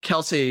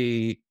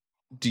 Kelsey,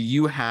 do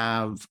you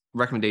have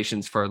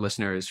recommendations for our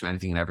listeners for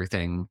anything and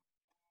everything?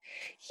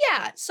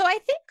 Yeah, so I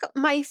think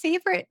my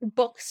favorite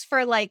books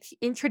for like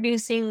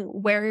introducing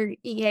where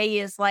EA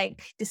is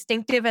like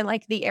distinctive and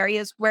like the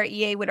areas where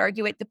EA would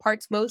argue it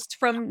departs most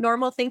from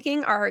normal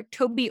thinking are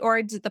Toby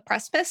Ord's The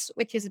Precipice,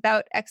 which is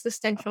about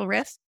existential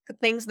risk,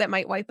 things that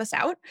might wipe us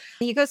out.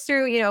 He goes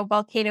through,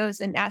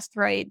 volcanoes and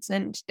asteroids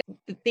and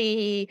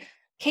the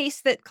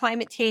case that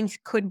climate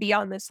change could be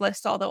on this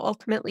list, although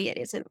ultimately it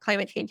isn't.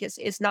 Climate change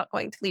is not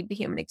going to lead to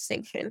human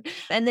extinction.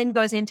 And then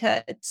goes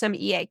into some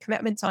EA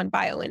commitments on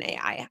bio and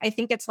AI. I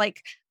think it's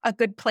like a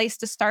good place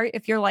to start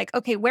if you're like,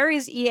 okay, where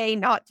is EA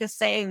not just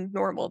saying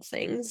normal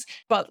things,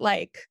 but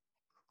like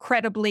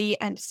credibly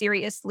and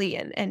seriously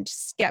and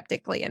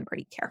skeptically and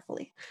pretty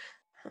carefully.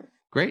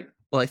 Great.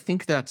 Well, I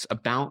think that's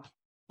about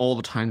all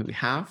the time that we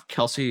have.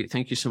 Kelsey,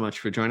 thank you so much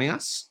for joining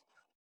us.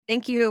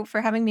 Thank you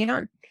for having me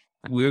on.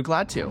 We're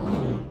glad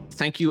to.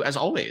 Thank you, as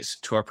always,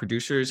 to our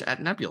producers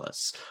at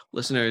Nebulous.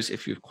 Listeners,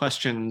 if you have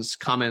questions,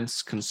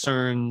 comments,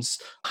 concerns,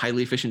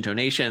 highly efficient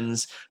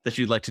donations that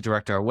you'd like to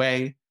direct our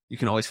way, you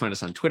can always find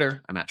us on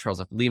Twitter. I'm at Charles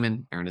F.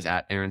 Lehman. Aaron is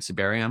at Aaron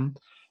Sibarium.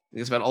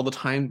 That's about all the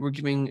time we're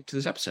giving to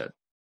this episode.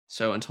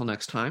 So until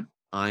next time,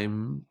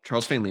 I'm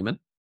Charles Fane Lehman.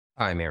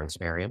 I'm Aaron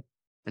Sibarium.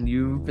 And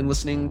you've been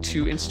listening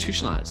to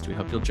Institutionalized. We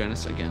hope you'll join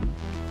us again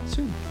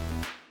soon.